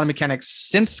seen a lot of mechanics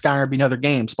since Skyrim in other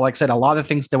games, but like I said, a lot of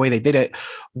things, the way they did it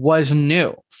was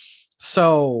new.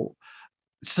 So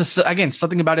it's just, again,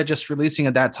 something about it just releasing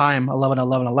at that time,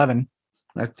 11/11/11.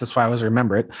 That's why I always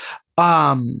remember it.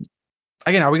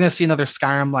 Again, are we going to see another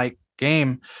Skyrim like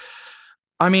game?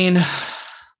 I mean,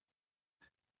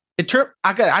 I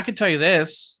could tell you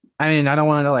this. I mean, I don't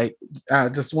want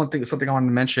to just something I wanted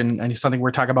to mention, and something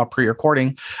we're talking about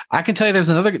pre-recording. I can tell you there's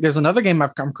another game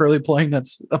I'm currently playing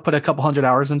that's I put a couple hundred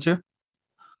hours into.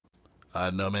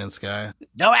 No Man's Sky.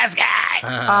 No Man's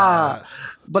Sky.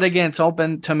 But again, it's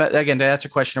open to answer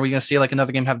your question. Are we going to see like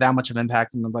another game have that much of an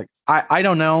impact? And like, I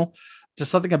don't know.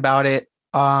 Just something about it.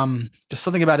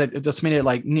 It just made it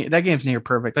like that game's near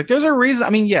perfect. Like, there's a reason. I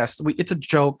mean, yes, it's a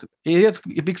joke. It is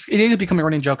becoming a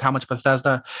running joke how much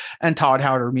Bethesda and Todd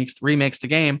Howard remakes the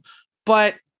game.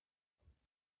 But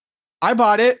I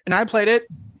bought it and I played it.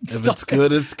 If it's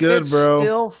good, it's good, bro. It's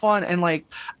still fun. And like,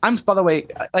 by the way,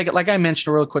 like I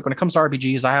mentioned real quick, when it comes to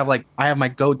RPGs, I have my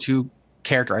go-to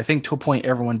character. I think to a point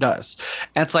everyone does.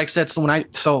 And it's like said, so when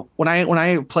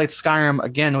I played Skyrim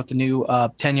again with the new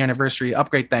 10-year anniversary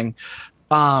upgrade thing,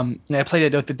 and I played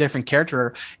it with a different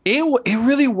character. It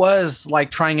really was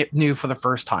like trying it new for the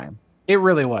first time. It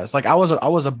really was. Like I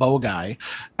was a bow guy,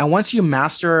 and once you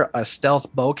master a stealth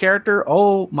bow character,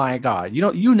 oh my god,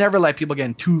 you never let people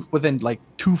get within like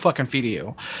 2 fucking feet of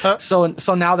you. So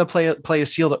now they play a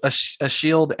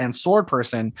shield and sword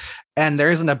person, and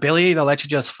there's an ability to let you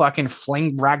just fucking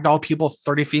fling ragdoll people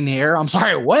 30 feet in the air. I'm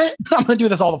sorry, what? I'm gonna do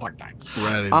this all the fucking time.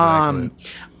 Right, exactly.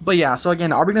 But yeah, so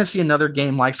again, are we gonna see another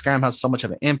game like Skyrim have so much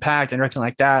of an impact and everything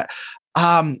like that?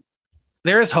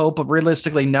 There is hope, but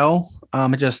realistically, no.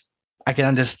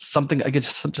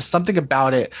 Something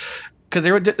about it,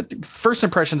 because first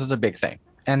impressions is a big thing,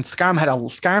 and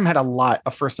Skyrim had a lot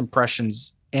of first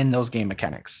impressions in those game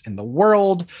mechanics, in the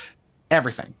world,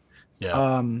 everything.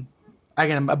 Yeah.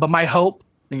 But my hope,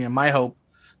 Avowed,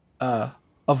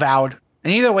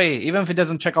 and either way, even if it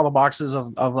doesn't check all the boxes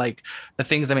of like the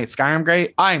things that made Skyrim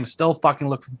great, I am still fucking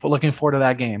looking forward to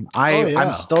that game.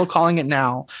 I'm still calling it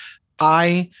now.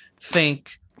 I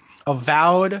think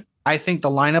Avowed. I think the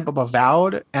lineup of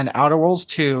Avowed and Outer Worlds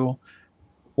 2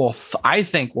 will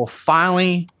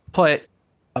finally put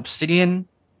Obsidian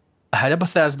ahead of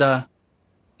Bethesda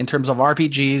in terms of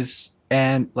RPGs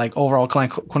and like overall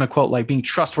quote unquote like being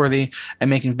trustworthy and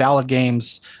making valid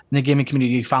games in the gaming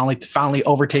community, finally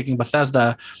overtaking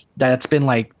Bethesda. That's been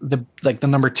like the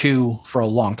number 2 for a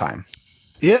long time.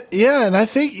 Yeah, and I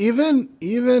think even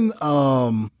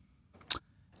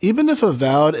if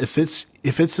Avowed, if it's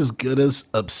as good as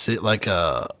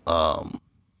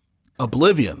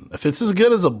Oblivion, if it's as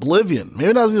good as Oblivion,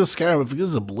 maybe not as good as Skyrim, if it's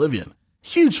as Oblivion,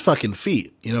 huge fucking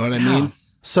feat. You know what I mean?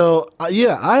 So I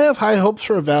have high hopes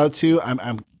for Avowed too.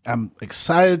 I'm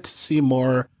excited to see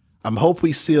more. I'm hope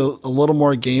we see a little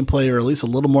more gameplay or at least a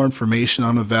little more information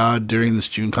on Avowed during this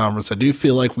June conference. I do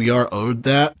feel like we are owed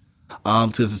that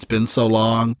because it's been so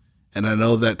long, and I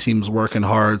know that team's working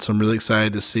hard. So I'm really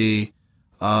excited to see.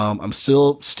 I'm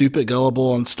still stupid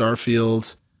gullible on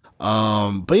Starfield.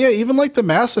 But yeah, even like the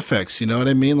Mass Effects, you know what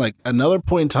I mean? Like another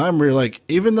point in time where you're like,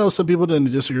 even though some people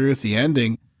didn't disagree with the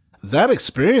ending, that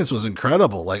experience was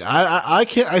incredible. Like I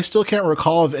still can't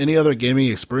recall of any other gaming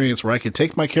experience where I could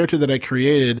take my character that I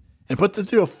created and put them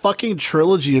through a fucking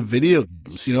trilogy of video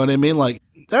games. You know what I mean? Like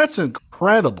that's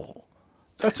incredible.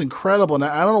 That's incredible. And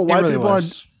I don't know why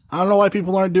I don't know why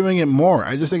people aren't doing it more.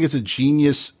 I just think it's a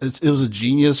genius. It was a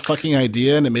genius fucking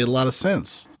idea, and it made a lot of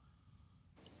sense.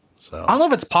 So I don't know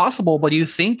if it's possible, but do you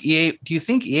think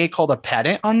EA called a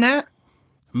patent on that?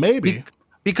 Maybe.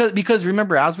 Because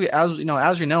remember, as you know,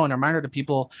 and a reminder to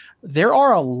people, there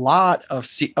are a lot of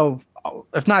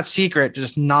if not secret,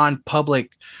 just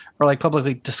non-public or like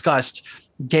publicly discussed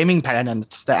gaming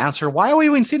patents that answer why have we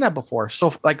even seen that before.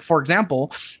 So like, for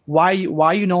example, why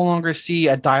you no longer see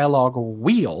a dialogue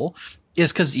wheel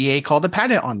is because EA called a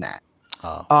patent on that.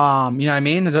 Oh. You know what I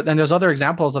mean? And there's other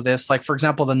examples of this, like for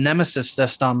example, the Nemesis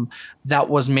system that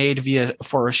was made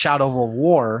for Shadow of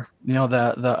War, you know,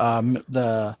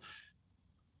 the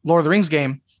Lord of the Rings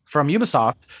game from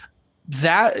Ubisoft.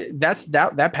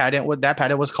 That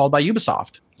patent was called by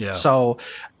Ubisoft. Yeah. So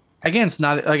again, it's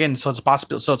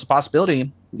a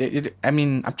possibility.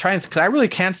 I'm trying to, because I really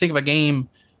can't think of a game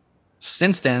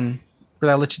since then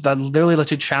that literally lets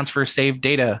you transfer save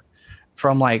data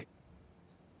from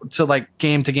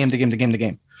game to game to game to game to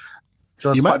game.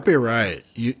 So you might be right.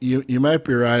 You might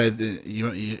be right.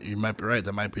 You might be right.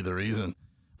 That might be the reason.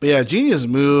 But yeah, genius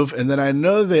move. And then I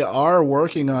know they are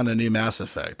working on a new Mass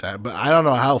Effect, but I don't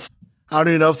know how. I don't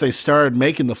even know if they started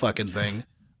making the fucking thing.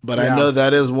 But yeah. I know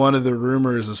that is one of the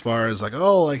rumors as far as like,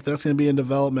 oh, like that's going to be in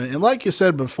development. And like you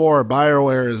said before,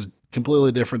 BioWare is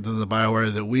completely different than the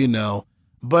BioWare that we know.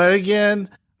 But again,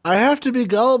 I have to be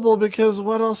gullible because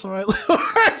what else am I?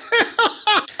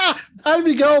 I have to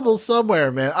be gullible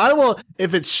somewhere, man. I will,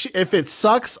 if it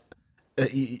sucks,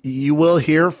 you will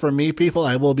hear from me, people.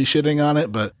 I will be shitting on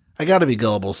it, but I got to be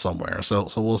gullible somewhere. So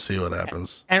we'll see what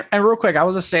happens. And real quick, I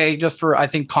was to say, just for, I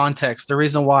think, context, the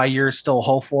reason why you're still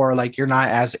hopeful, like you're not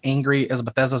as angry as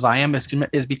Bethesda as I am, is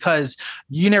because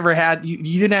you never had,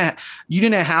 you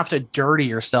didn't have to dirty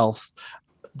yourself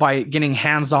by getting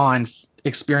hands-on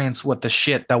experience with the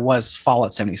shit that was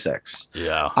Fallout 76.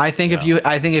 Yeah. I think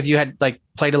if you had like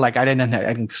played it like I didn't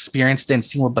have experienced it and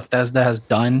seen what Bethesda has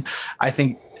done, I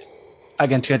think,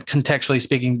 again, contextually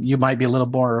speaking, you might be a little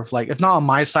more of like, if not on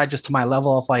my side, just to my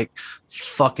level of like,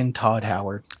 fucking Todd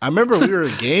Howard. I remember we were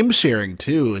game sharing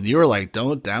too, and you were like,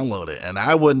 "Don't download it," and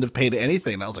I wouldn't have paid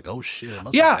anything. And I was like, "Oh shit!"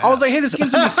 Yeah, I was like, "Hey, this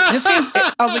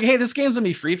game's gonna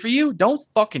be free for you. Don't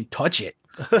fucking touch it.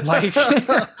 Like,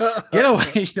 get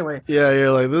away." Yeah,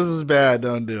 you're like, "This is bad.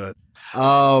 Don't do it."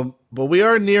 But we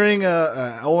are nearing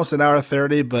almost an hour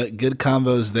 30, but good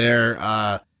combos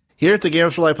there. here at the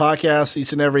Gamers for Life podcast,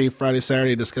 each and every Friday,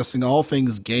 Saturday, discussing all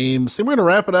things games. I think we're going to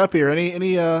wrap it up here. Any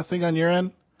thing on your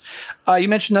end? You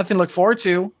mentioned nothing to look forward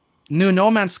to. New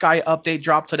No Man's Sky update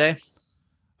dropped today.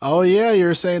 Oh yeah, you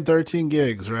were saying 13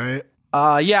 gigs, right?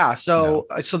 Yeah. So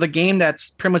the game that's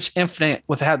pretty much infinite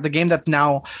the game that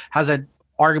now has a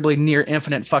arguably near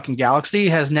infinite fucking galaxy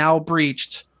has now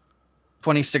breached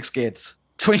 26 gigs.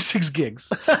 26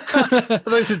 gigs. I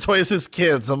thought you said 26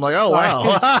 kids. I'm like, oh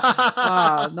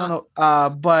wow. No.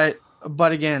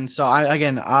 But again, so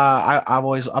I've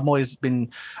always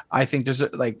been. I think there's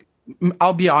like.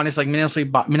 I'll be honest, like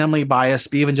minimally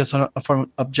biased, even just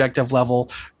from objective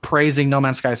level, praising No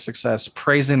Man's Sky's success,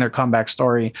 praising their comeback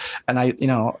story, and I,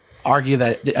 argue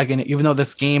that again, even though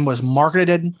this game was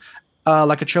marketed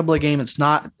like a AAA game, it's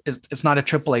not a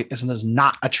AAA. It's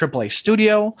not a AAA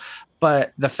studio,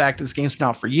 but the fact that this game's been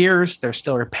out for years, they're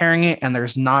still repairing it, and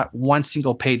there's not one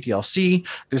single paid DLC.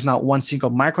 There's not one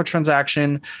single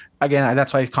microtransaction. Again,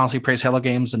 that's why I constantly praise Halo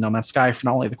Games and No Man's Sky for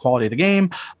not only the quality of the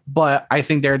game, but I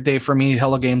think for me,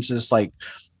 Halo Games is like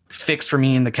fixed for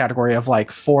me in the category of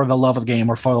like for the love of the game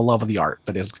or for the love of the art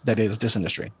that is this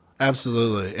industry.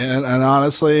 Absolutely, and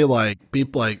honestly, like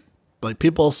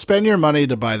people spend your money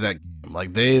to buy that game.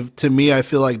 Like to me, I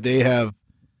feel like they have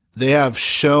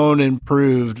shown and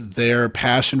proved their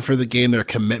passion for the game, their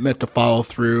commitment to follow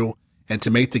through and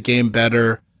to make the game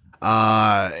better.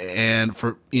 And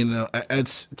for,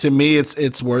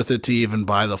 it's worth it to even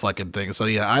buy the fucking thing. So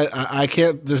yeah, I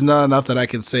can't, there's not enough that I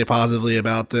can say positively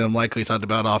about them. Like we talked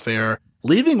about off air,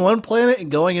 leaving one planet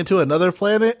and going into another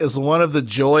planet is one of the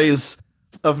joys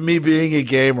of me being a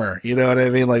gamer. You know what I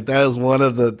mean? Like that is one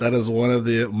of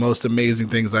the most amazing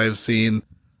things I've seen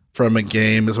from a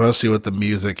game, especially with the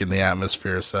music and the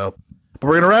atmosphere. So, but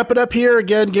we're going to wrap it up here.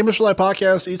 Again, Gamers for Life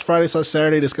podcast, each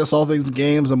Friday/Saturday, discuss all things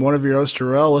games. I'm one of your hosts,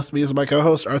 Jerrell. With me is my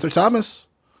co-host, Arthur Thomas.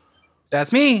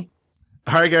 That's me.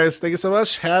 All right, guys. Thank you so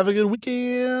much. Have a good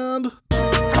weekend.